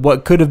the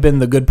what could have been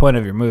the good point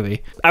of your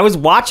movie. I was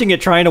watching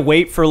it trying to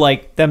wait for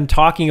like them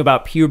talking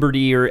about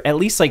puberty or at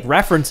least like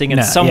referencing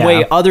in some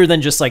way other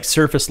than just like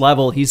surface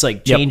level. He's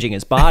like changing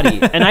his body.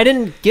 And I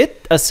didn't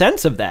get a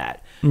sense of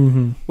that,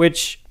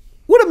 which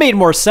would have made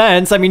more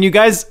sense. I mean, you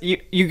guys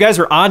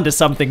are on to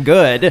something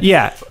good.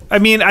 Yeah. I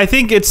mean, I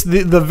think it's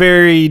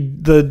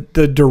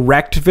the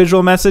direct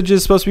visual message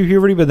is supposed to be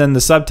puberty, but then the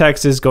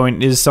subtext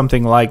is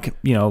something like,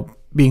 you know,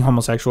 being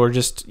homosexual or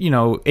just, you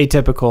know,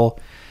 atypical.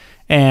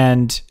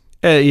 And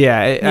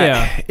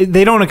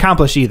they don't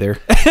accomplish either.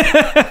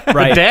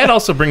 Right. Dad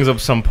also brings up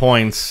some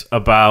points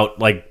about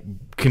like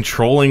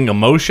controlling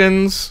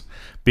emotions,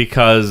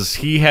 because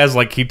he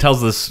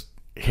tells this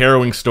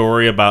harrowing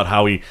story about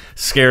how he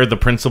scared the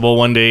principal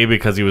one day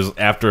because he was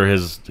after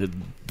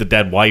the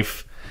dead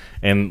wife,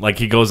 and like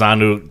he goes on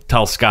to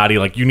tell Scotty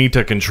like, you need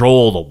to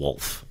control the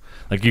wolf.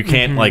 Like, you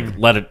can't, like,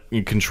 let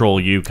it control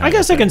you. I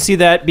guess I can see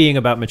that being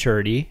about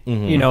maturity.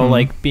 You know,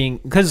 like being...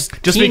 Because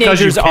just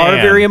teenagers because you are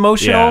very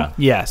emotional. Yeah.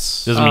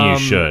 Yes. Doesn't mean you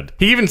should.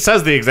 He even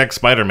says the exact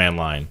Spider-Man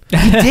line.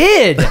 He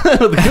did.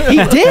 He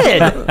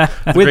did.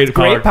 With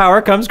great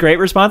power comes great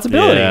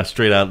responsibility. Yeah,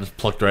 straight out,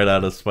 plucked right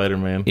out of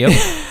Spider-Man. Yep.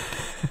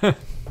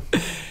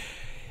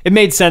 It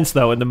made sense,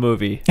 though, in the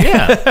movie.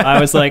 Yeah. I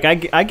was like, I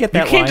get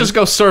that You can't just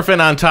go surfing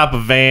on top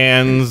of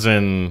vans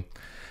and...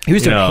 He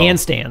was doing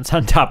handstands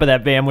on top of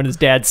that van when his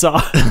dad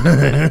saw.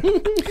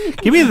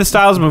 Give me the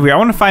Styles movie. I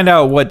want to find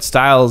out what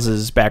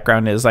Styles'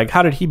 background is. Like,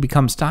 how did he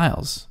become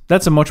Styles?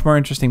 That's a much more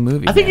interesting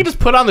movie. I think you just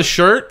put on the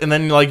shirt and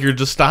then like you're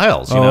just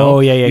Styles. You know?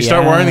 You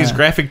start wearing these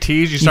graphic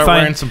tees. You start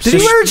wearing some. Did he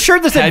wear a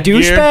shirt that said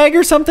douchebag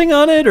or something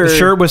on it? Or the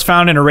shirt was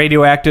found in a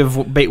radioactive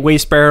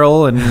waste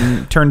barrel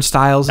and turned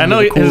Styles into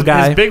the cool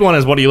guy. His big one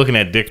is, what are you looking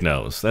at? Dick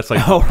Nose. That's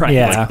like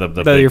yeah, like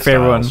the your big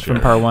favorite one Styles from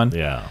shirt. part one.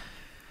 Yeah.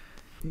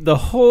 The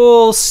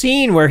whole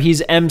scene where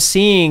he's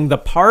emceeing the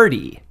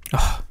party.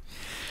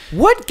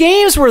 What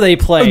games were they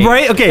playing?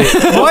 Right? Okay.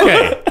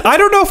 Okay. I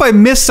don't know if I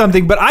missed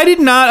something, but I did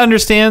not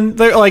understand.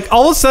 Like,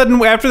 all of a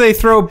sudden, after they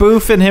throw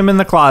Boof and him in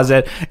the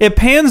closet, it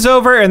pans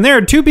over, and there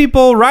are two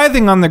people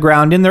writhing on the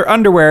ground in their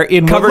underwear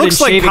in what Covered looks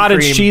in like shaving cottage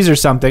cream. cheese or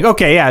something.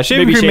 Okay, yeah,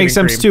 shaving Maybe cream makes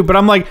shaving sense cream. too, but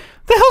I'm like,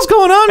 what the hell's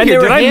going on And here?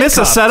 they were Did I miss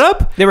a handcuffed.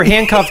 setup? They were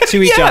handcuffed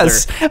to each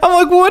Yes. other. I'm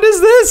like, what is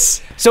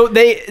this? So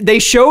they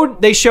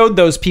showed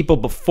those people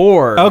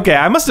before. Okay,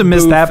 I must have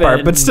missed Boof that part,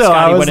 and but still,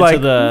 Scotty I was went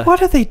into like, the-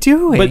 what are they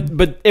doing?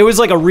 But it was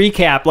like a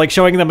recap, like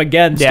showing them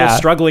again, still Yeah.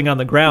 struggling on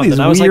the ground. These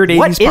and I was weird like,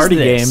 what 80s is party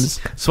this? games.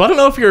 So I don't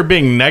know if you're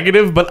being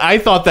negative, but I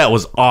thought that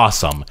was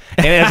awesome.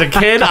 And as a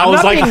kid, I I'm was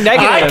not like, being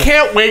negative. I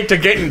can't wait to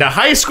get into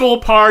high school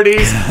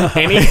parties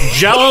and eat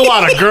Jello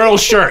out of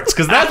girls' shirts,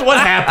 because that's what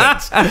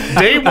happens.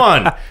 Day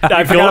one.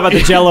 I forgot about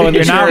the Jello in the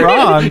You're not shirt.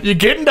 wrong. You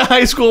get into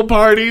high school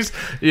parties,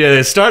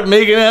 you start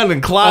making out in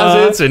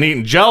closets and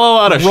eating Jello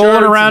out of rolling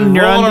shirts, around in and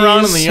your rolling around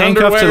in undies, the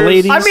handcuffed to underwears.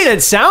 ladies. I mean,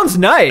 it sounds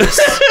nice.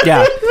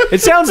 Yeah.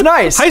 It sounds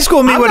nice. High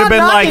school me I'm would have not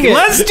been like, knocking it.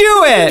 let's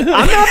do it.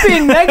 I'm not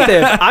being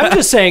negative. I'm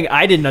just saying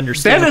I didn't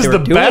understand That what is they the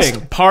were doing.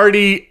 best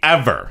party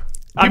ever.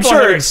 I'm People sure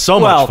are having so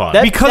well, much fun.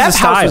 That, Because that of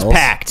house was Styles.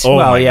 packed. Oh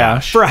Well, my yeah.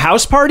 gosh. For a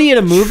house party in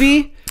a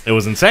movie, It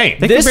was insane.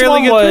 this barely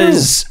one get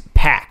was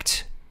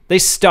packed. They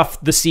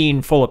stuffed the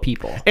scene full of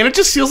people. And it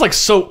just feels like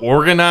so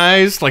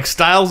organized. Like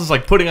Styles is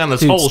like putting on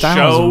this Dude, whole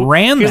Styles show.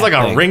 ran He's that like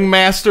a thing.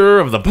 ringmaster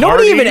of the party.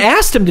 Nobody even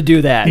asked him to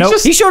do that. He's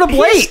just- He showed up he's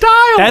late.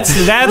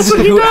 Styles. That's what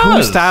he who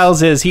does.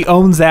 Styles is. He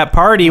owns that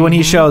party when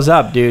he shows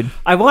up, dude.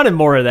 I wanted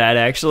more of that,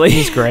 actually.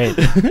 He's great.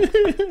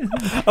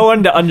 I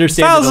wanted to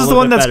understand Styles it a is the little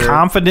one bit that's better.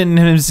 confident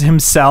in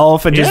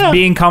himself and just Yeah.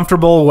 being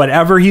comfortable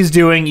whatever he's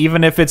doing,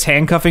 even if it's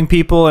handcuffing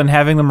people and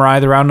having them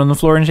writhe around on the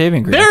floor in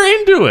shaving cream. They're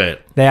into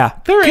it. Yeah.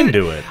 They're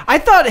into it. I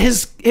thought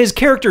his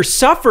character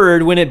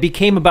suffered when it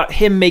became about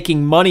him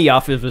making money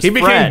off of his He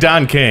became friend.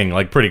 Don King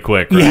like pretty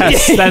quick. Right?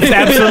 Yes, that's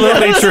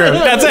absolutely true.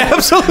 That's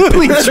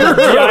absolutely true.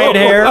 Giant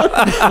hair.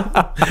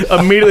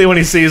 Immediately when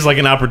he sees like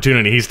an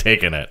opportunity, he's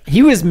taking it.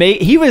 He was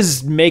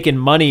making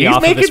money He's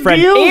off of his making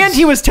friend, deals. and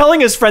he was telling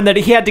his friend that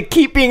he had to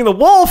keep being the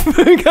wolf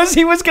because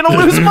he was going to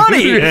lose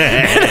money.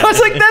 And I was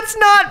like, "That's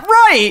not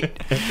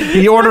right."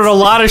 He ordered a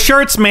lot of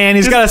shirts, man.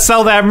 He's got to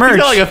sell that merch.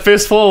 He's got like a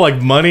fistful of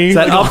like money.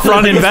 That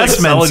upfront He's, like,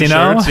 investments, selling you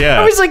know? shirts, I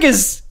Yeah. was like,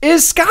 his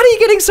is Scotty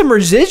getting some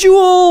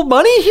residual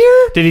money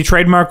here? Did he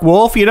trademark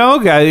Wolf? You know,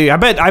 I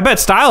bet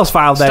Styles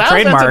filed that Styles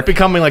ends up trademark.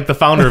 becoming like the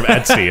founder of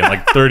Etsy in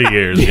like 30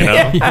 years, you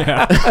know?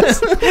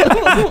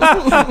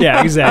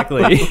 Yeah,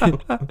 exactly.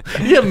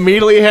 He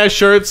immediately has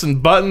shirts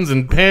and buttons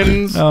and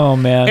pins. Oh,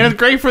 man. And it's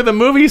great for the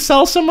movie,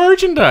 sell some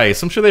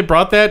merchandise. I'm sure they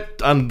brought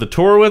that on the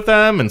tour with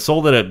them and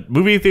sold it at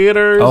movie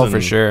theaters. Oh, and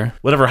for sure.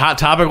 Whatever Hot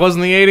Topic was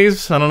in the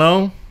 80s. I don't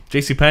know.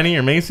 JCPenney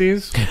or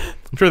Macy's.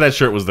 I'm sure that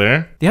shirt was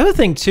there. The other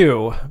thing,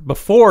 too,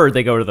 before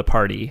they go to the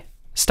party,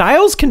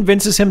 Styles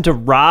convinces him to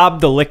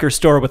rob the liquor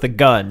store with a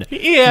gun.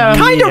 Yeah.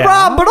 Kind of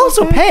rob, but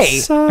also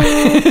pay. Let's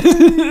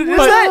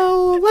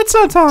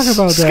not talk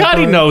about that.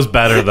 Scotty knows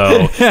better,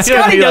 though.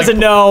 Scotty doesn't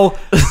know.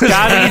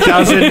 Scotty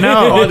doesn't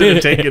know. I wanted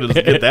to take it and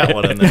get that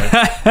one in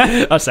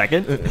there. A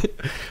second.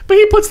 But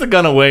he puts the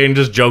gun away and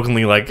just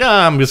jokingly like,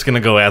 I'm just going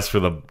to go ask for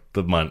the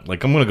money.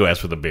 Like, I'm going to go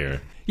ask for the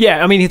beer.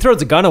 Yeah, I mean, he throws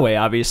the gun away,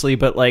 obviously,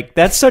 but, like,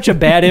 that's such a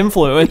bad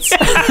influence.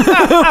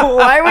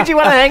 Why would you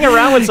want to hang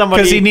around with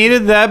somebody? Because he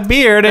needed that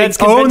beer to that's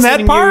own that convincing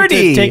you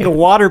party. to take a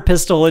water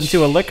pistol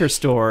into a liquor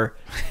store.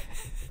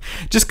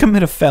 Just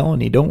commit a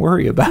felony. Don't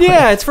worry about it.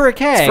 Yeah, it's for a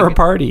keg. It's for a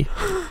party.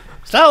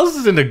 Styles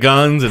is into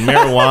guns and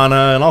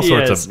marijuana and all He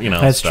sorts is. of, you know,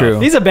 That's stuff. true.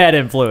 He's a bad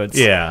influence.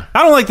 Yeah.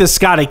 I don't like this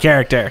Scotty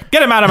character.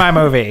 Get him out of my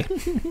movie.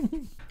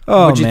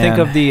 Oh, What'd you man.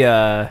 think of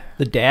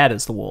the dad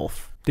as the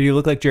wolf? Did he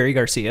look like Jerry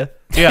Garcia?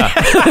 Yeah.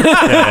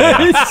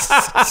 Yeah.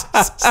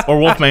 Or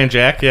Wolfman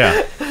Jack,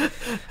 yeah.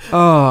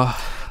 Oh.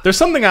 There's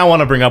something I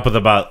want to bring up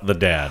about the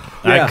dad.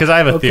 Yeah. Because I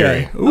have a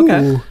theory.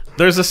 Okay.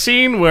 There's a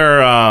scene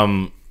where,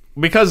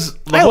 because...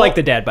 I like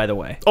the dad, by the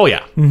way. Oh,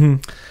 yeah. Mm-hmm.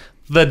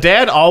 The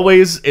dad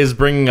always is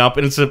bringing up,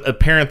 and it's a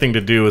parent thing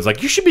to do, is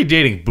like, you should be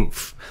dating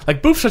Boof.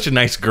 Like, Boof's such a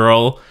nice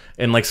girl,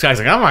 and like, Sky's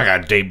like, I'm not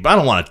gonna date, I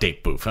don't want to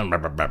date Boof. And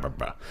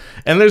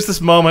there's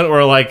this moment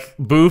where, like,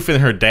 Boof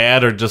and her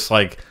dad are just,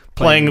 like,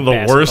 playing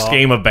the worst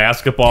game of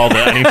basketball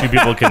that any two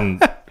people can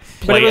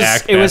play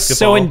It was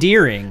so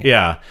endearing.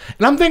 Yeah.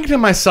 And I'm thinking to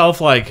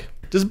myself, like,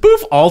 does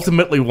Boof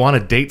ultimately want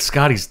to date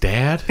Scotty's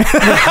dad? Is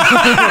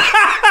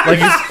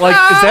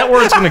that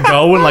where it's going to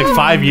go in like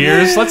 5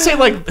 years? Let's say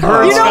like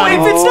her and Scotty.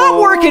 If it's not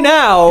working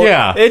out,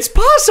 Yeah. it's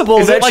possible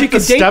Is that it like she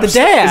could date the steps-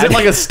 dad. Is it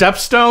like a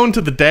stepstone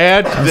to the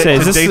dad?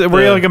 Is this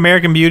were you like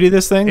American Beauty,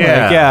 this thing?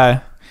 Yeah. Like, yeah.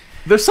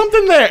 There's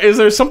something there. Is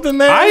there something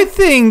there? I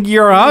think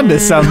you're onto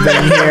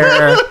something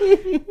here.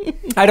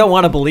 I don't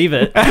want to believe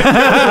it.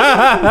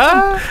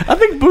 I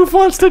think Boof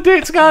wants to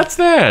date Scott's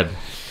dad.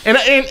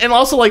 And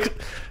also, like,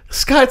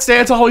 Scott's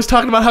dad's always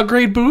talking about how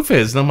great Boof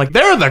is. And I'm like,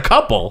 they're the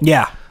couple.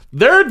 Yeah.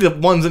 They're the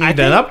ones that need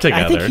to end up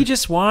together. I think he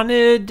just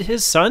wanted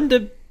his son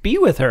to be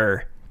with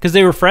her. Because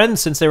they were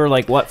friends since they were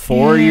like, what,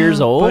 4 years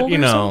old but, you or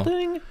know,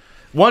 something?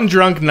 One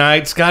drunk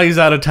night, Scotty's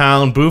out of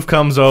town, Boof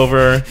comes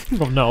over.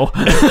 Oh, no.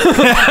 We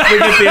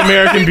get the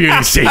American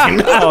Beauty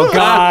scene. Oh,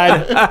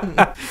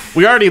 God.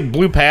 We already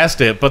blew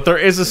past it, but there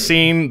is a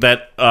scene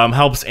that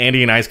helps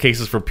Andy and I's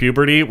cases for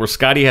puberty, where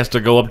Scotty has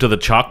to go up to the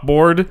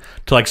chalkboard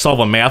to like solve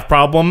a math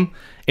problem,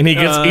 and he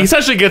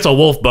essentially gets a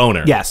wolf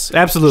boner. Yes,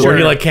 absolutely. Where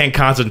he like can't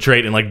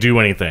concentrate and like do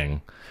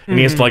anything, and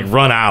he has to like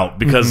run out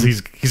because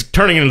he's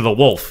turning into the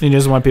wolf. He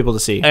doesn't want people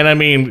to see. And I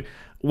mean,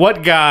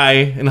 what guy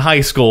in high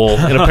school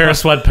in a pair of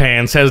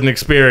sweatpants hasn't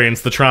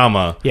experienced the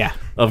trauma? Yeah.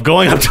 Of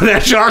going up to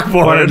that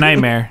chalkboard. What a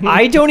nightmare.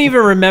 I don't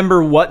even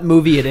remember what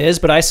movie it is,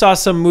 but I saw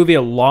some movie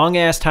a long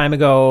ass time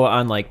ago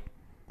on like,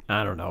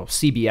 I don't know,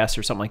 CBS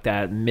or something like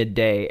that,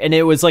 midday. And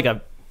it was like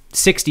a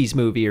 60s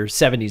movie or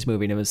 70s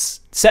movie, and it was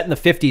set in the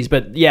 50s.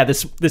 But yeah,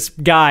 this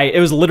guy, it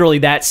was literally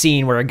that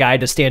scene where a guy had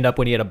to stand up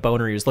when he had a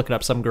boner. He was looking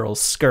up some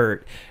girl's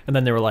skirt, and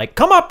then they were like,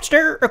 come up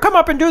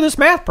and do this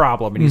math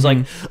problem. And he's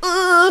like,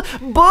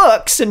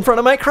 books in front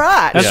of my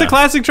crotch. That's a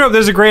classic trope.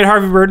 There's a great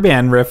Harvey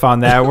Birdman riff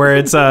on that where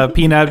it's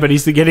Peanut, but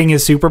he's getting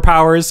his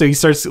superpowers, so he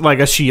starts like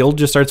a shield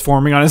just starts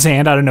forming on his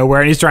hand out of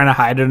nowhere, and he's trying to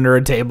hide it under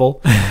a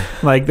table.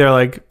 Like they're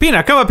like,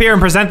 Peanut, come up here and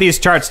present these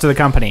charts to the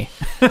company.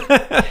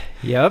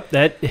 Yep,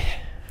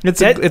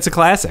 it's a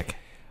classic.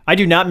 I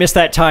do not miss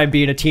that time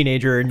being a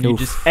teenager, and you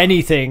just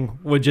anything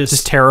would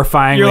just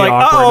terrifyingly you're like,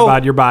 awkward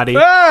about your body.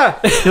 Ah!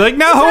 You're like,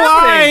 no,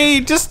 why?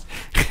 Just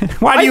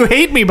why do you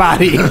hate me,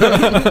 body?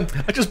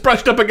 I just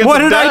brushed up against What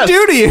the did I desk.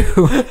 do to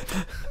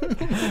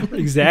you?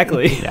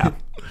 Exactly. Yeah.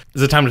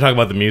 Is it time to talk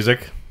about the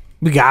music?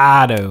 We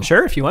gotta.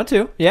 Sure, if you want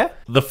to. Yeah.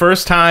 The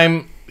first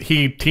time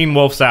he Teen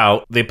Wolf's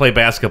out, they play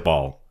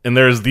basketball. And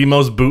there's the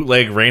most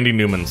bootleg Randy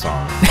Newman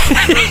song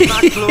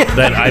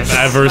that I've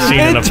ever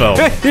seen in a film.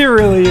 It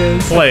really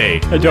is.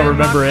 Play. I don't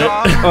remember it.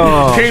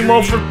 Oh. Teen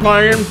Wolf was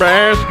playing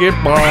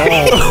basketball.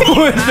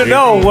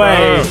 No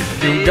way.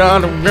 You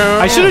gotta go.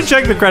 I should have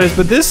checked the credits,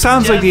 but this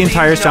sounds like the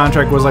entire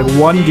soundtrack was like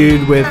one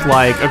dude with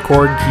like a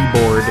chord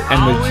keyboard,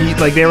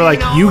 and they were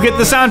like, "You get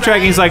the soundtrack."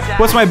 And he's like,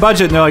 "What's my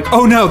budget?" And they're like,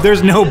 "Oh no,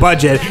 there's no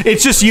budget.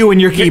 It's just you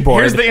and your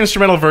keyboard." Here's the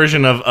instrumental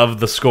version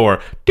of the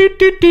score.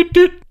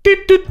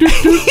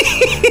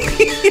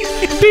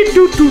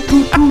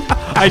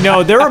 I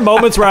know. There were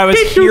moments where I was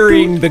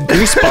hearing the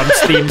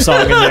Goosebumps theme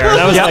song in there. And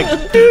I was like,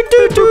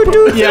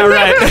 Yeah,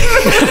 right.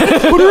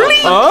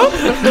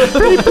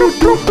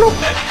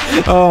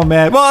 Oh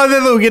man. Well, and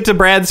then we'll get to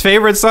Brad's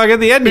favorite song at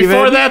the end.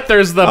 Before even. that,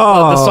 there's the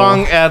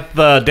song at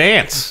the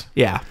dance.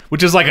 Yeah.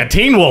 Which is like a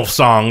Teen Wolf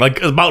song,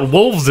 like about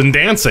wolves and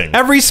dancing.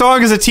 Every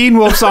song is a Teen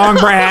Wolf song,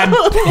 Brad.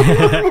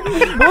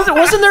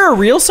 wasn't there a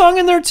real song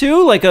in there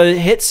too? Like a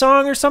hit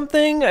song or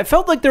something? I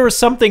felt like there was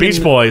something.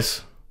 Beach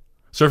Boys.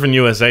 Surfing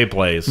USA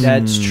plays.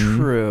 That's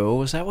true.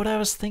 Was that what I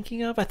was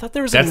thinking of? I thought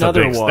there was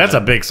another one. That's a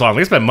big song.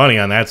 They spent money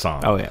on that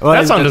song. Oh, yeah. Well,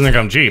 that song doesn't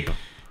come cheap.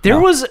 There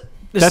was...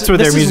 That's where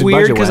their this music is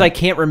weird budget because went. I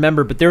can't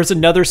remember, but there was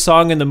another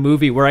song in the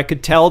movie where I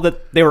could tell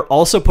that they were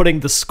also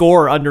putting the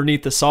score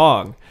underneath the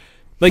song.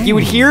 Like you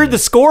would hear the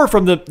score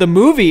from the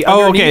movie.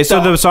 Oh, okay.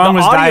 So the song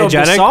was audio of the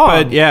diegetic, song.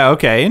 but yeah,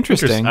 okay,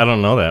 interesting. I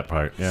don't know that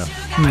part. Yeah,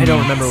 I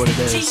don't remember what it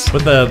is.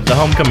 But the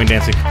homecoming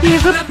dancing.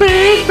 He's a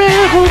big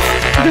bad wolf.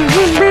 He's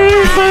a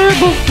big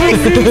bad wolf.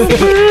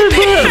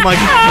 I'm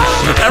like,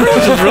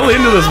 everyone's just really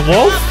into this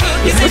wolf.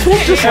 This wolf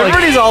just like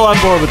Everybody's all on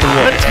board with the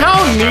wolf. the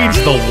town needs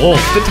the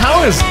wolf. The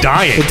town is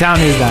dying. The town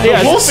is dying.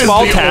 Yeah, The wolf it's a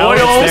small is the town. oil.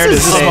 It's there to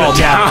This is stay. a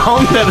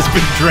town that has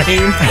been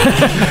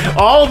drained.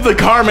 All of the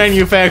car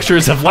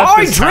manufacturers have left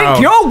I this drink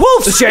town. your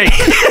wolf shake.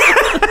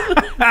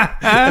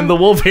 And the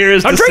wolf here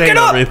is to drink say it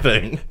up.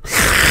 everything.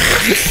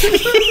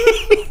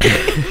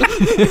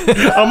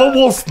 I'm a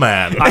wolf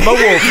man. I'm a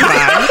wolf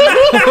man.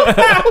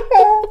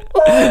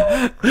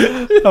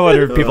 I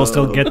wonder if people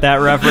still get that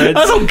reference.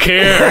 I don't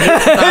care.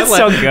 It's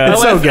so good. I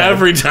It's so laugh good.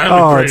 every time.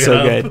 Oh, I bring it's so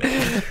it up.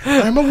 good.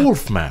 I'm a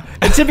wolf man.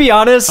 And to be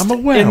honest, I'm a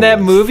in that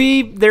werewolf.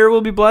 movie, There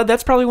Will Be Blood,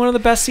 that's probably one of the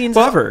best scenes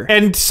ever.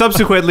 And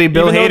subsequently,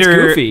 Bill Even though it's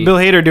goofy.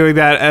 Hader doing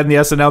that and the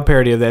SNL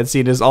parody of that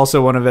scene is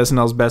also one of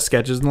SNL's best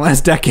sketches in the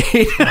last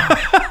decade.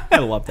 I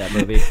love that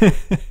movie.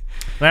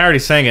 I already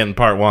sang it in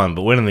part one,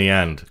 but win in the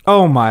end.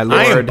 Oh my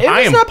lord! It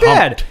was not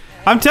bad.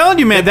 I'm telling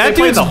you, man, that They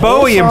played dude's the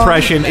whole Bowie song.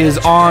 impression is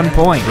on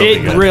point.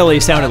 It really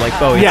sounded like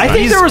Bowie. Yeah, I think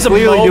he's there was a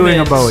clearly moment doing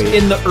a Bowie.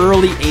 in the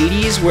early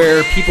 80s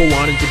where people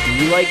wanted to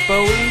be like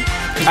Bowie.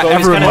 'Cause Bowie's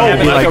everyone kinda wanted to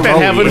having be like Like that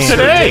Bowie, happens yeah.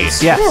 today.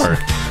 Yes. Sure.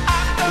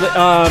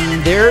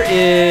 There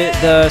is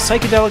the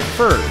Psychedelic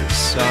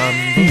Furs.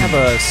 They have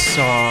a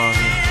song.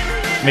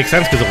 Makes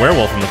sense because a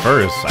werewolf in the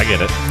furs. I get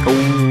it.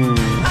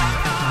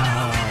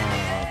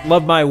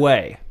 Love My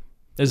Way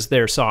is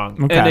their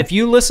song. Okay. And if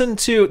you listen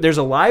to, there's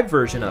a live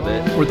version of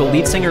it where the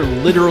lead singer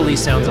literally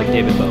sounds like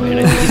David Bowie. And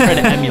I think he's trying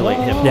to emulate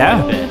him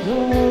Yeah. quite a bit.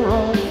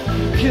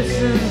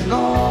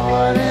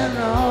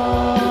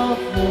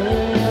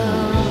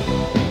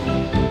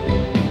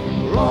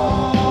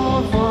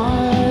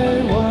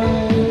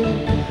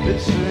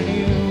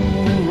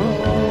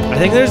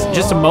 I think there's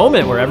just a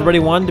moment where everybody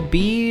wanted to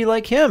be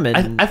like him.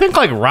 And I think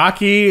like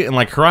Rocky and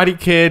like Karate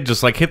Kid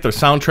just like hit their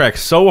soundtrack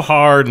so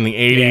hard in the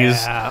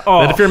 80s Yeah.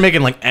 Oh. that if you're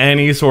making like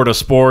any sort of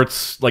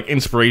sports like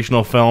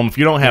inspirational film, if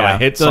you don't have a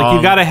hit So, song, like,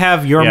 you got to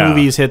have your Yeah.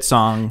 movie's hit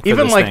song. For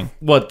even this like thing.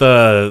 what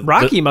the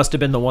Rocky must have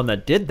been the one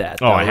that did that.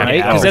 Oh, Though, I had to-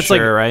 right? oh, that's sure,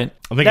 like right?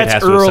 I think that's it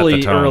has to have set early,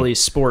 the tone. early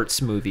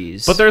sports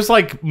movies. But there's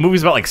like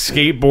movies about like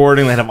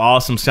skateboarding that have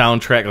awesome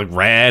soundtrack. Like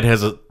Rad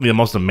has the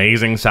most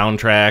amazing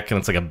soundtrack, and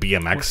it's like a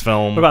BMX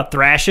film. What about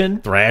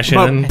Thrashin'?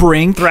 Thrashin'?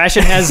 Brink.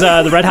 Thrashin' has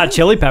the Red Hot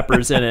Chili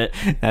Peppers in it.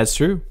 That's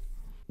true.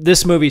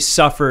 This movie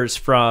suffers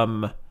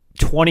from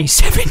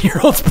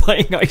 27-year-olds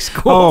playing high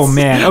school. Oh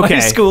man, okay.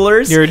 High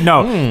schoolers.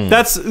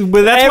 That's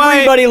why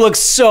Everybody looks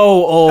so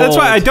old. That's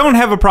why I don't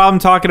have a problem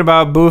talking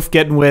about Boof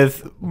getting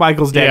with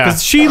Michael's dad, Yeah.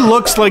 because she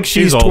looks like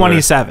she's older.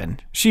 27.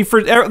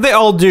 They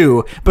all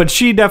do, but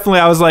she definitely.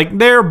 I was like,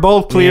 they're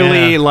both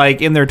clearly Yeah.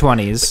 like in their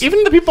 20s.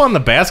 Even the people on the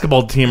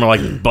basketball team are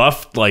like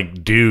buff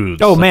like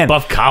dudes. Oh like, man,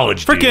 buff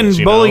college freaking dudes,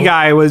 you bully know?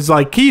 guy was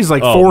like he's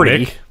like Oh,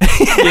 40. Mick?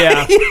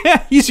 yeah.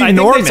 Yeah, he's I think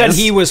enormous. they said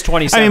he was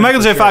 27. I mean,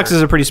 Michael for J. Fox sure.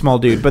 is a pretty small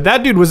dude, but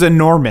that dude was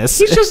enormous.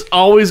 He's just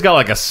always got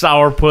like a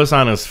sourpuss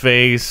on his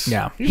face.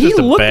 Yeah. he's He just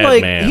a looked bad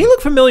like man. he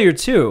looked familiar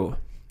too.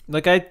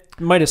 Like I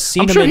might have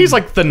seen I'm him. sure in he's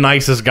like the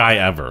nicest guy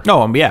ever.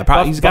 No, yeah,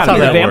 probably he's got That's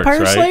to how be. that Vampire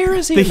works, right? Slayer.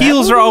 Is he The in that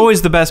heels are movie?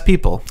 always the best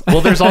people. Well,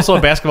 there's also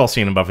a basketball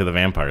scene in Buffy the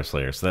Vampire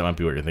Slayer, so that might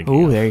be what you're thinking.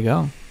 Ooh, of. there you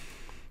go.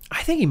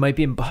 I think he might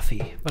be in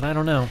Buffy, but I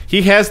don't know.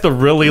 He has the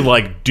really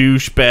like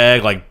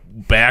douchebag, like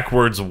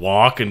backwards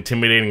walk,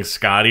 intimidating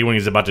Scotty when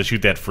he's about to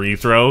shoot that free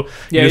throw.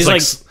 Yeah, he's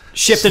like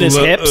shifting his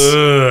hips.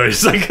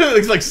 He's like,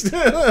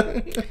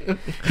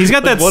 He's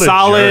got that what a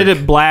solid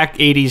jerk. black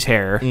 80s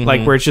hair,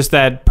 like where it's just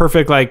that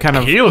perfect, like kind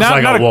of. He looks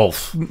like a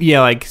wolf.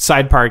 Yeah, like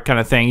side part kind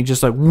of thing. He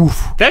just like woof.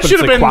 That but should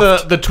it's, have like, been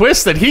coiffed. the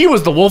twist that he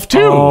was the wolf too.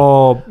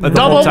 Oh, the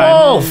double whole time.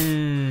 wolf.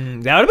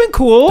 That would have been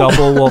cool.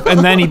 Double wolf,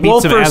 and then he beats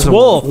Wolf him versus as a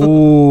wolf.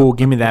 Ooh,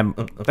 give me that.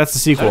 That's the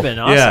sequel. That'd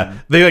have been awesome.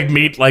 Yeah, they like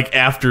meet like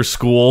after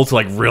school to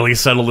like really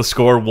settle the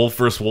score. Wolf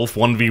versus wolf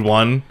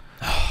 1v1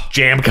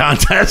 jam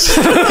contest.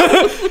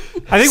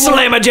 I think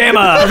Slamma jamma.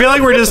 I feel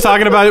like we're just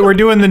talking about it. We're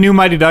doing the new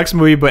Mighty Ducks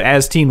movie, but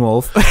as Teen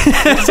Wolf.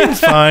 Seems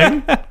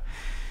fine.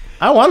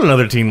 I want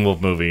another Teen Wolf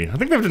movie. I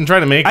think they've been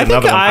trying to make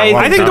another one.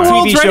 I think the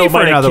world's ready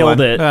for another killed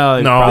one. it.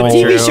 Well, No. The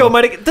TV show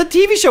the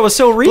TV show was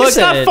so recent. Well, it's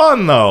not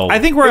fun though. I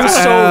think we're It was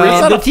so uh,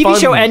 recent. The it's not a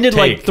TV show fun ended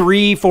take. like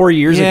 3-4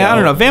 years ago. Yeah, I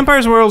don't know.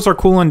 Vampires Worlds are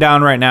cooling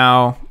down right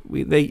now.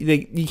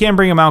 You can't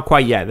bring them out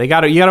quite yet. You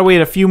gotta wait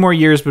a few more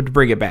years, but to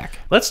bring it back.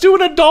 Let's do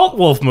an adult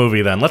wolf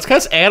movie then. Let's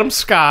cast Adam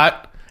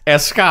Scott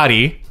as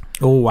Scotty.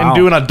 Oh wow! And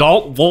do an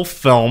adult wolf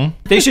film.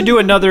 They should do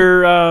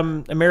another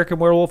American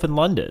Werewolf in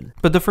London.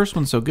 But the first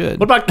one's so good.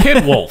 What about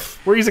Kid Wolf,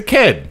 where he's a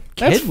kid?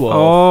 Kid Wolf.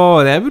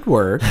 Oh, that would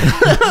work.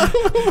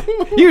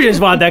 You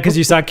just want that because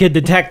you saw Kid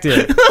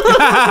Detective.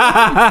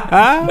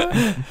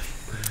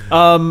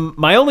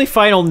 My only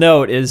final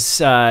note is,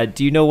 do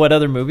you know what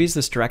other movies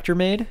this director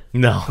made?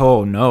 No.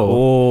 Oh no.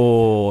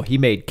 Oh, he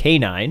made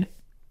K-9.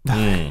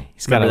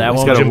 He's got Remember that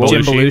one? Got Jim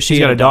Jim Belushi. Belushi. He's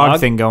got and a dog dog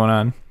thing going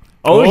on.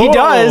 Oh, he Oh.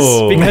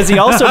 does, because he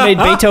also made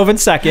Beethoven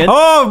Second.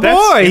 Oh boy,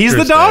 That's he's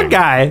the dog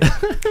interesting.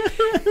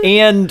 guy.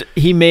 And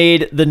he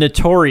made the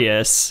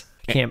notorious,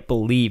 I can't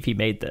believe he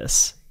made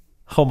this,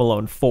 Home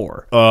Alone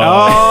 4.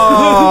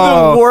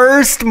 Oh, The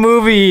worst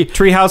movie.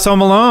 Treehouse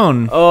Home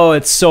Alone. Oh,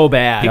 it's so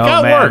bad. He Oh,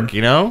 got man. work,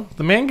 you know?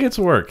 The man gets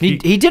work. He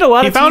did a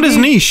lot He of found TV. his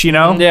niche, you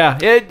know. Yeah,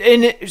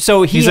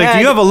 so He's like, "Do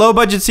you have a low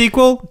budget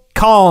sequel?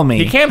 Call me."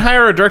 He can't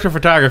hire a director of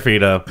photography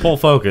to pull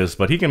focus,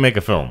 but he can make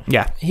a film.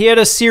 Yeah. He had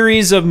a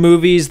series of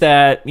movies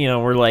that,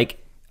 were like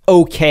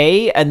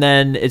okay, and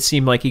then it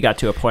seemed like he got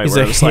to a point He's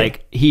where like- it was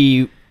like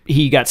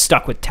he got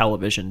stuck with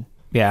television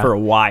for a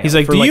while. He's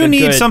like, for "Do you a need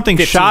good something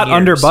 15 shot years."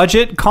 under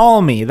budget?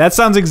 Call me." That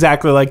sounds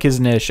exactly like his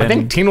niche. I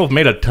think Teen Wolf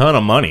made a ton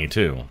of money,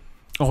 too.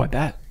 Oh, I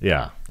bet.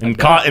 Yeah. And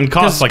cost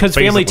like because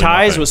Family basically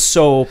Ties nothing. was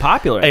so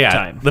popular at Yeah, the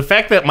time. the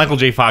fact that Michael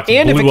J. Fox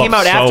And if it blew came up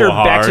out so after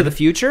Back to hard- the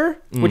Future,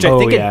 which I Oh,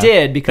 think yeah. it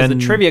did, because Then-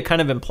 the trivia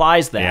kind of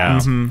implies that. Yeah.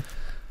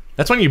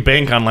 That's when you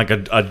bank on like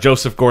a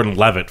Joseph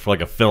Gordon-Levitt for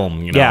like a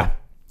film, you know? Yeah.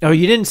 Oh,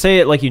 you didn't say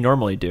it like you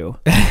normally do.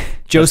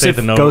 Joseph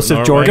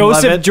Joseph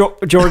Joseph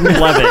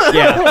Jordan Levitt.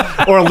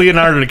 Yeah. Or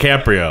Leonardo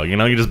DiCaprio, you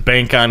know? You just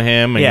bank on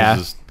him and Yeah.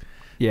 he just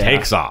Yeah.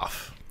 takes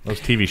off. Those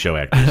TV show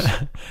actors.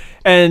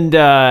 And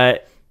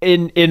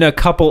in a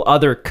couple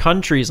other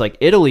countries, like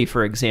Italy,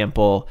 for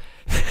example,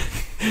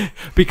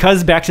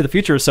 because Back to the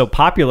Future is so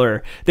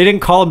popular, they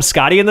didn't call him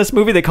Scotty in this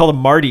movie; they called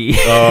him Marty.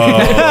 Oh,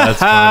 that's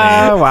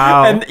funny.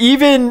 Wow. And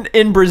even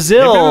in They've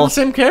Brazil, been the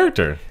same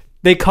character.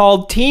 they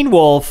called Teen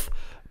Wolf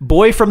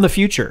Boy from the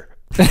Future.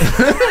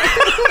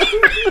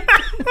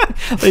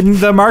 And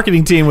the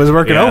marketing team was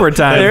working Yeah,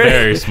 overtime. they're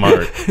very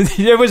smart.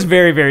 It was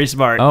very, very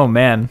smart. Oh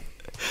man.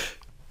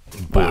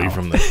 Boy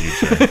from the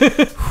future.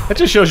 That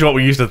just shows you what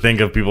we used to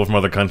think of people from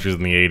other countries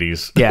in the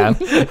 80s. Yeah. And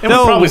we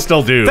probably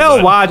still do. They'll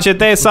but- watch it.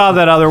 They saw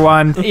that other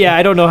one. Yeah,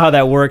 I don't know how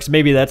that works.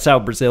 Maybe that's how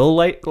Brazil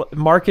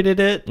marketed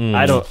it.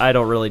 I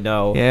don't really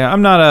know. Yeah,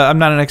 I'm not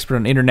an expert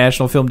on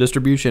international film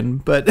distribution,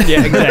 but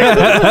Yeah,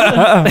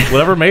 exactly.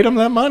 Whatever made them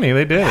that money,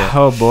 they did it.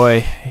 oh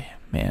boy,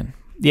 man.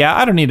 Yeah,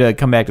 I don't need to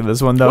come back to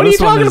this one though. What are you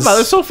This one talking is- about?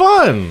 It's so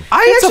fun.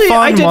 I did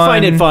find it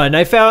one. fun.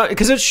 I found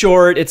because it's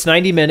short. It's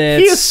 90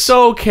 minutes. He is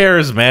so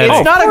charismatic.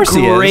 It's not a course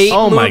he is. great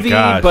Oh my movie,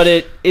 gosh. but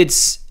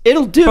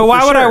it'll do. But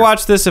why for would I sure.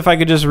 watch this if I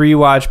could just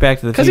rewatch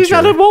Back to the Future? Because he's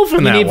not a wolf in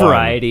You that need one.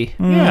 variety.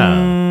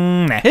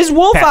 Yeah. His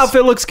wolf Pass.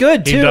 outfit looks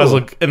good too. He does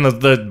look in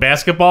the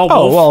basketball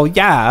Oh wolf. well,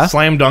 yeah.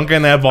 Slam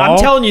dunking that ball. I'm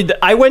telling you,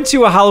 I went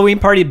to a Halloween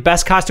party.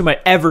 Best costume I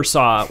ever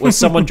saw was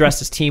someone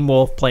dressed as Teen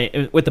Wolf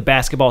playing with the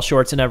basketball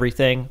shorts and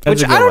everything. That's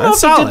Which a good I don't one. know That's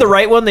if they solid. did the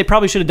right one. They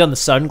probably should have done the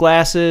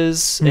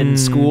sunglasses in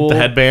school. the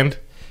headband.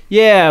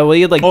 Yeah, well,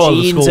 he had like Oh,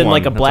 the jeans school and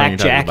like one. a That's what black you're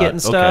talking jacket about.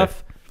 and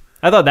stuff.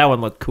 I thought that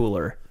one looked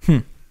cooler.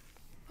 I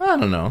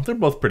don't know. They're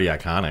both pretty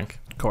iconic.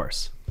 Of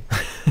course.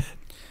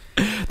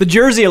 The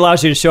jersey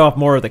allows you to show off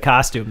more of the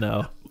costume,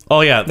 though.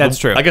 Oh yeah, That's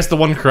true. I guess the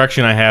one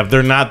correction I have: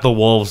 they're not the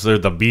wolves; they're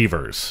the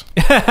beavers.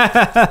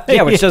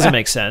 Yeah, which doesn't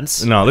make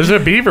sense. No, there's a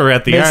beaver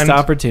at the Missed end,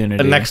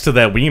 opportunity. next to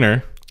that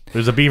wiener.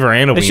 There's a beaver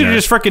and a They should wiener.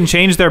 have just freaking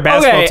changed their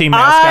basketball Okay, team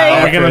mascot. I-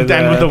 Are we after gonna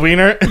end with the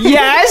wiener?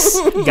 Yes,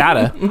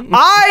 Gotta.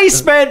 I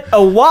spent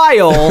a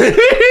while.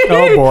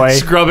 Oh boy.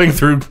 Scrubbing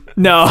through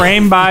No,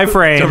 Frame by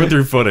frame. scrubbing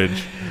through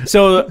footage.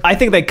 so I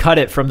think they cut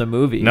it from the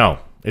movie. No,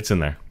 it's in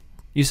there.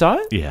 You saw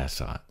it? Yeah, I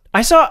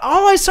saw it.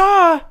 All I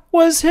saw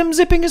was him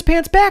zipping his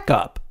pants back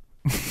up.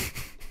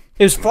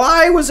 His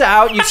fly was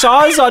out. You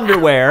saw his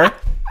underwear.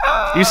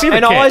 You see the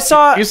And kit. all I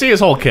saw- You see his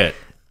whole kit.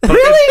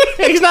 Really?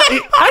 He's not.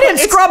 I didn't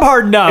scrub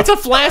hard enough. It's a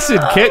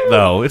flaccid kit,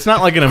 though. It's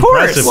not like an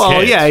course. impressive Well,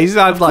 kit. yeah, he's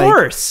not Of like.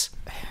 course.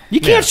 You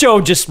can't show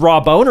just raw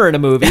boner in a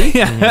movie.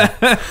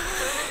 I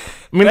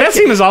mean, that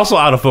scene is also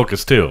out of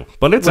focus too,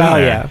 but it's in Well,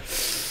 there. yeah.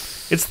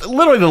 It's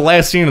literally the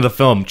last scene of the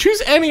film.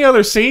 Choose any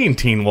other scene,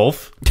 Teen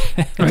Wolf,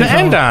 to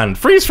end on.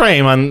 Freeze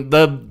frame on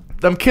them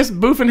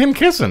Boof and him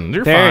kissing.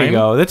 You're There fine. you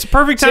go. That's a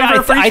perfect See, time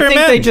for a free I frame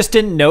think they end. just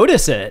didn't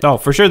notice it. Oh,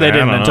 for sure they I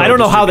didn't. don't know. until I don't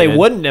know how they distributed.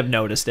 wouldn't have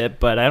noticed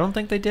it, but I don't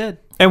think they did.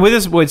 And with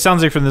this, what it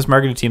sounds like from this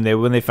marketing team,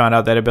 when they found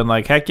out that had been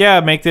like, heck yeah,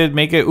 make it.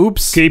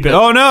 Oops, Keep it.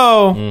 Oh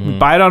no,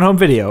 buy it on home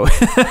video.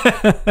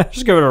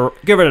 Just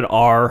give it an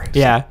R.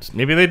 Yeah,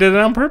 Maybe they did it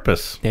on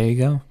purpose. there you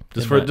go.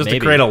 Just to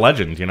create a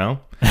legend, you know?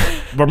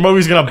 Our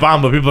movie's gonna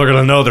bomb, but people are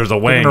gonna know there's a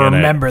Wang in it.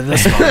 Remember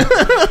this one.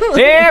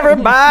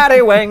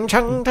 Everybody Wang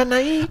Chung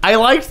tonight. I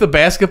liked the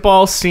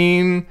basketball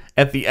scene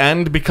at the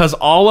end because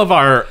all of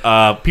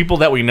our people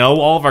that we know,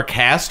 all of our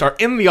cast are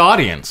in the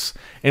audience.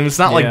 And it's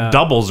not like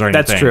doubles or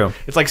anything. That's true.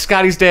 It's like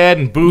Scotty's dad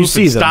and Booth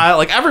and Style.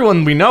 Like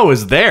everyone we know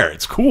is there.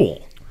 It's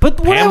cool.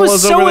 But what I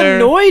was so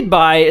annoyed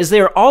by is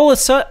they were all of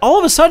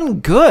a sudden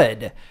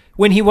good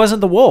when he wasn't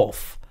the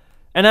wolf.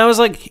 And I was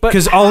like,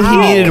 because all he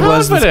needed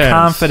was the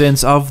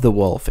confidence of the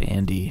wolf,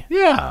 Andy.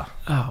 Yeah.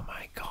 Oh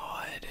my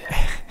god.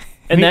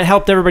 And that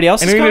helped everybody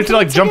else. And he needed to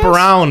like jump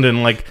around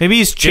and like maybe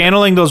he's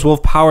channeling those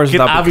wolf powers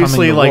without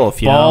obviously becoming the like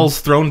wolf. Balls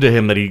thrown to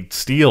him that he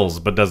steals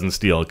but doesn't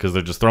steal because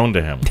they're just thrown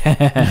to him.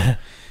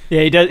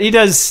 Yeah, he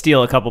does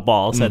steal a couple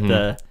balls at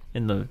the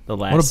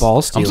last. What a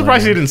ball stealer! I'm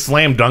surprised he didn't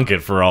slam dunk it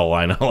for all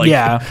I know. Like,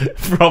 yeah,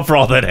 for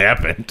all that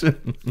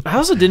happened. I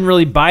also didn't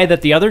really buy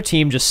that the other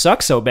team just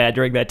sucked so bad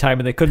during that time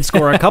and they couldn't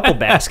score a couple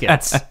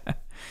baskets.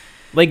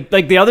 Like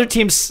the other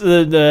teams,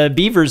 the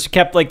Beavers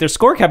kept like their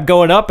score kept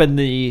going up and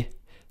the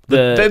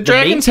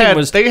Dragons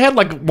had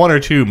like one or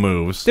two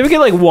moves. They would get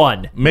like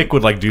one. Mick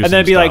would like do, and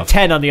then it'd be like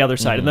 10 on the other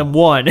side, and then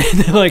one, and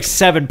then like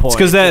 7 points.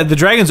 Because the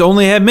Dragons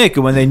only had Mick,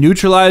 and when they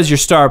neutralize your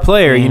star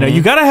player, you know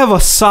you got to have a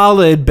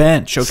solid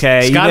bench.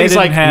 Okay, Scotty's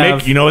like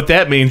Mick. You know what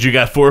that means? You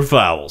got 4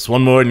 fouls.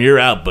 One more and you're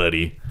out,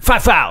 buddy.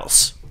 5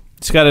 fouls.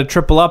 It's got to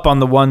triple up on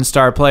the one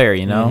star player.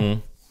 You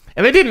know.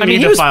 And they didn't.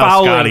 He was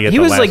fouling. He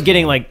was like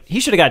getting like he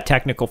should have got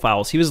technical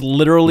fouls. He was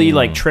literally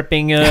like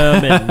tripping him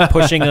and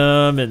pushing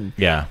him and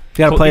yeah.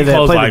 You gotta play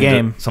the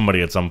game.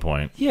 Somebody at some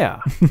point.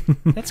 Yeah,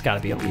 that's got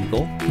to be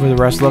illegal. Were the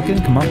rest looking?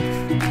 Come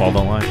on, ball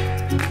don't lie.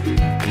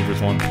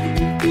 Beavers won.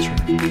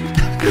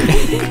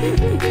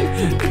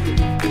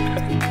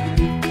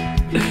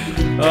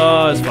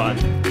 Oh, it's fun.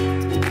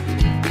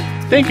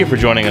 Thank you for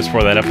joining us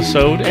for that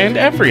episode and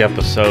every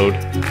episode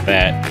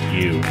that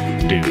you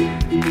do.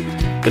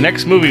 The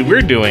next movie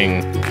we're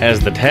doing has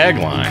the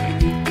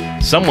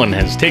tagline, "Someone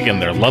has taken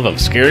their love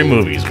of scary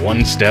movies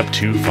one step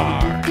too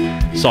far.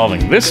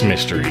 Solving this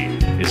mystery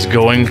is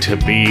going to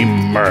be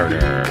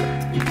murder."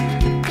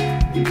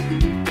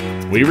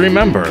 We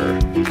remember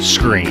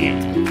Scream.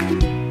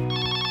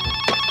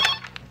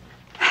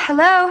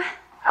 Hello?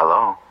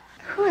 Hello.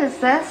 Who is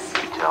this?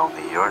 You tell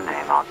me your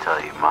name, I'll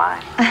tell you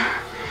mine.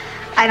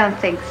 I don't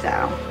think so.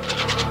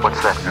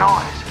 What's that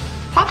noise?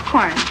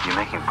 Popcorn. You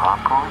making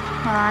popcorn?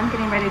 Well, I'm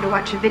getting ready to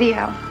watch a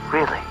video.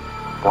 Really?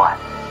 What?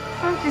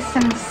 Oh, just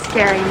some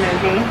scary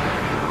movie.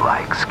 You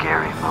like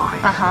scary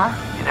movies? Uh-huh.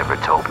 You never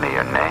told me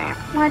your name.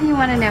 Why do you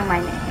want to know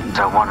my name?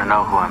 I want to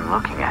know who I'm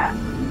looking at.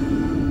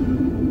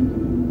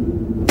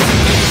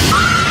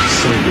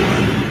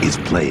 Someone is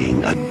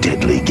playing a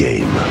deadly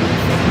game.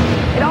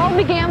 It all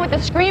began with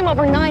a scream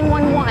over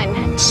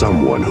 911.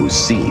 Someone who's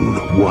seen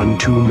one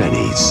too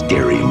many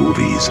scary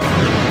movies.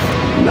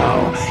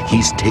 Now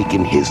he's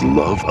taken his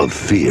love of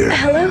fear.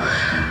 Hello?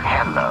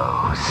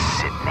 Hello,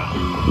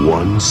 Sydney.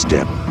 One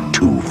step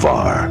too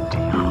far. Do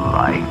you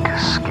like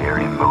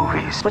scary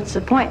movies? What's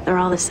the point? They're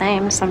all the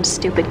same. Some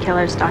stupid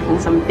killer stalking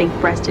some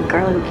big-breasted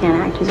girl who can't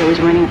act, who's always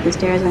running up the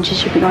stairs when she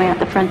should be going out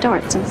the front door.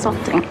 It's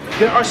insulting.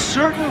 There are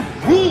certain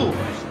rules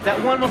that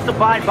one must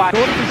abide by in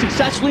order to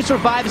successfully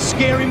survive a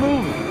scary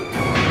movie.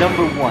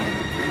 Number 1,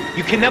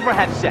 you can never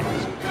have sex.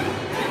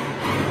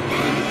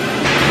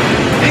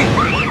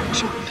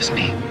 It's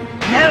me.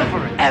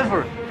 Never,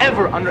 ever,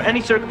 ever, under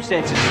any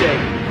circumstances, say,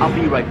 "I'll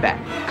be right back."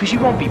 Because you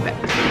won't be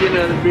back. Get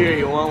another beer,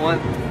 you want one?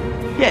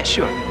 Yeah,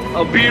 sure.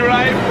 I'll be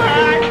right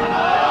back.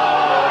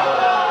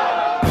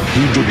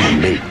 He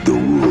didn't make the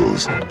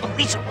rules.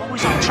 Police are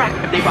always on track,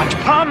 but they watch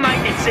prom night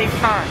at the same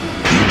time.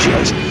 He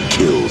just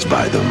kills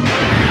by them.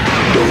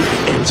 Don't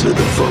answer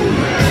the phone.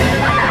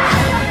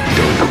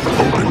 Don't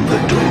open the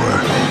door.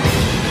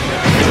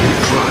 Don't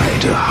try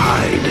to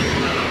hide.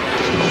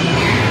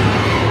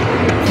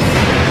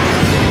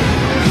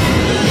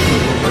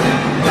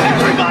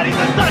 Everybody's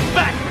a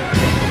suspect!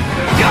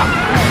 You're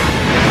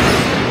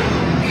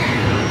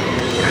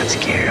not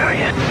scared, are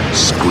you?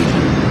 Scream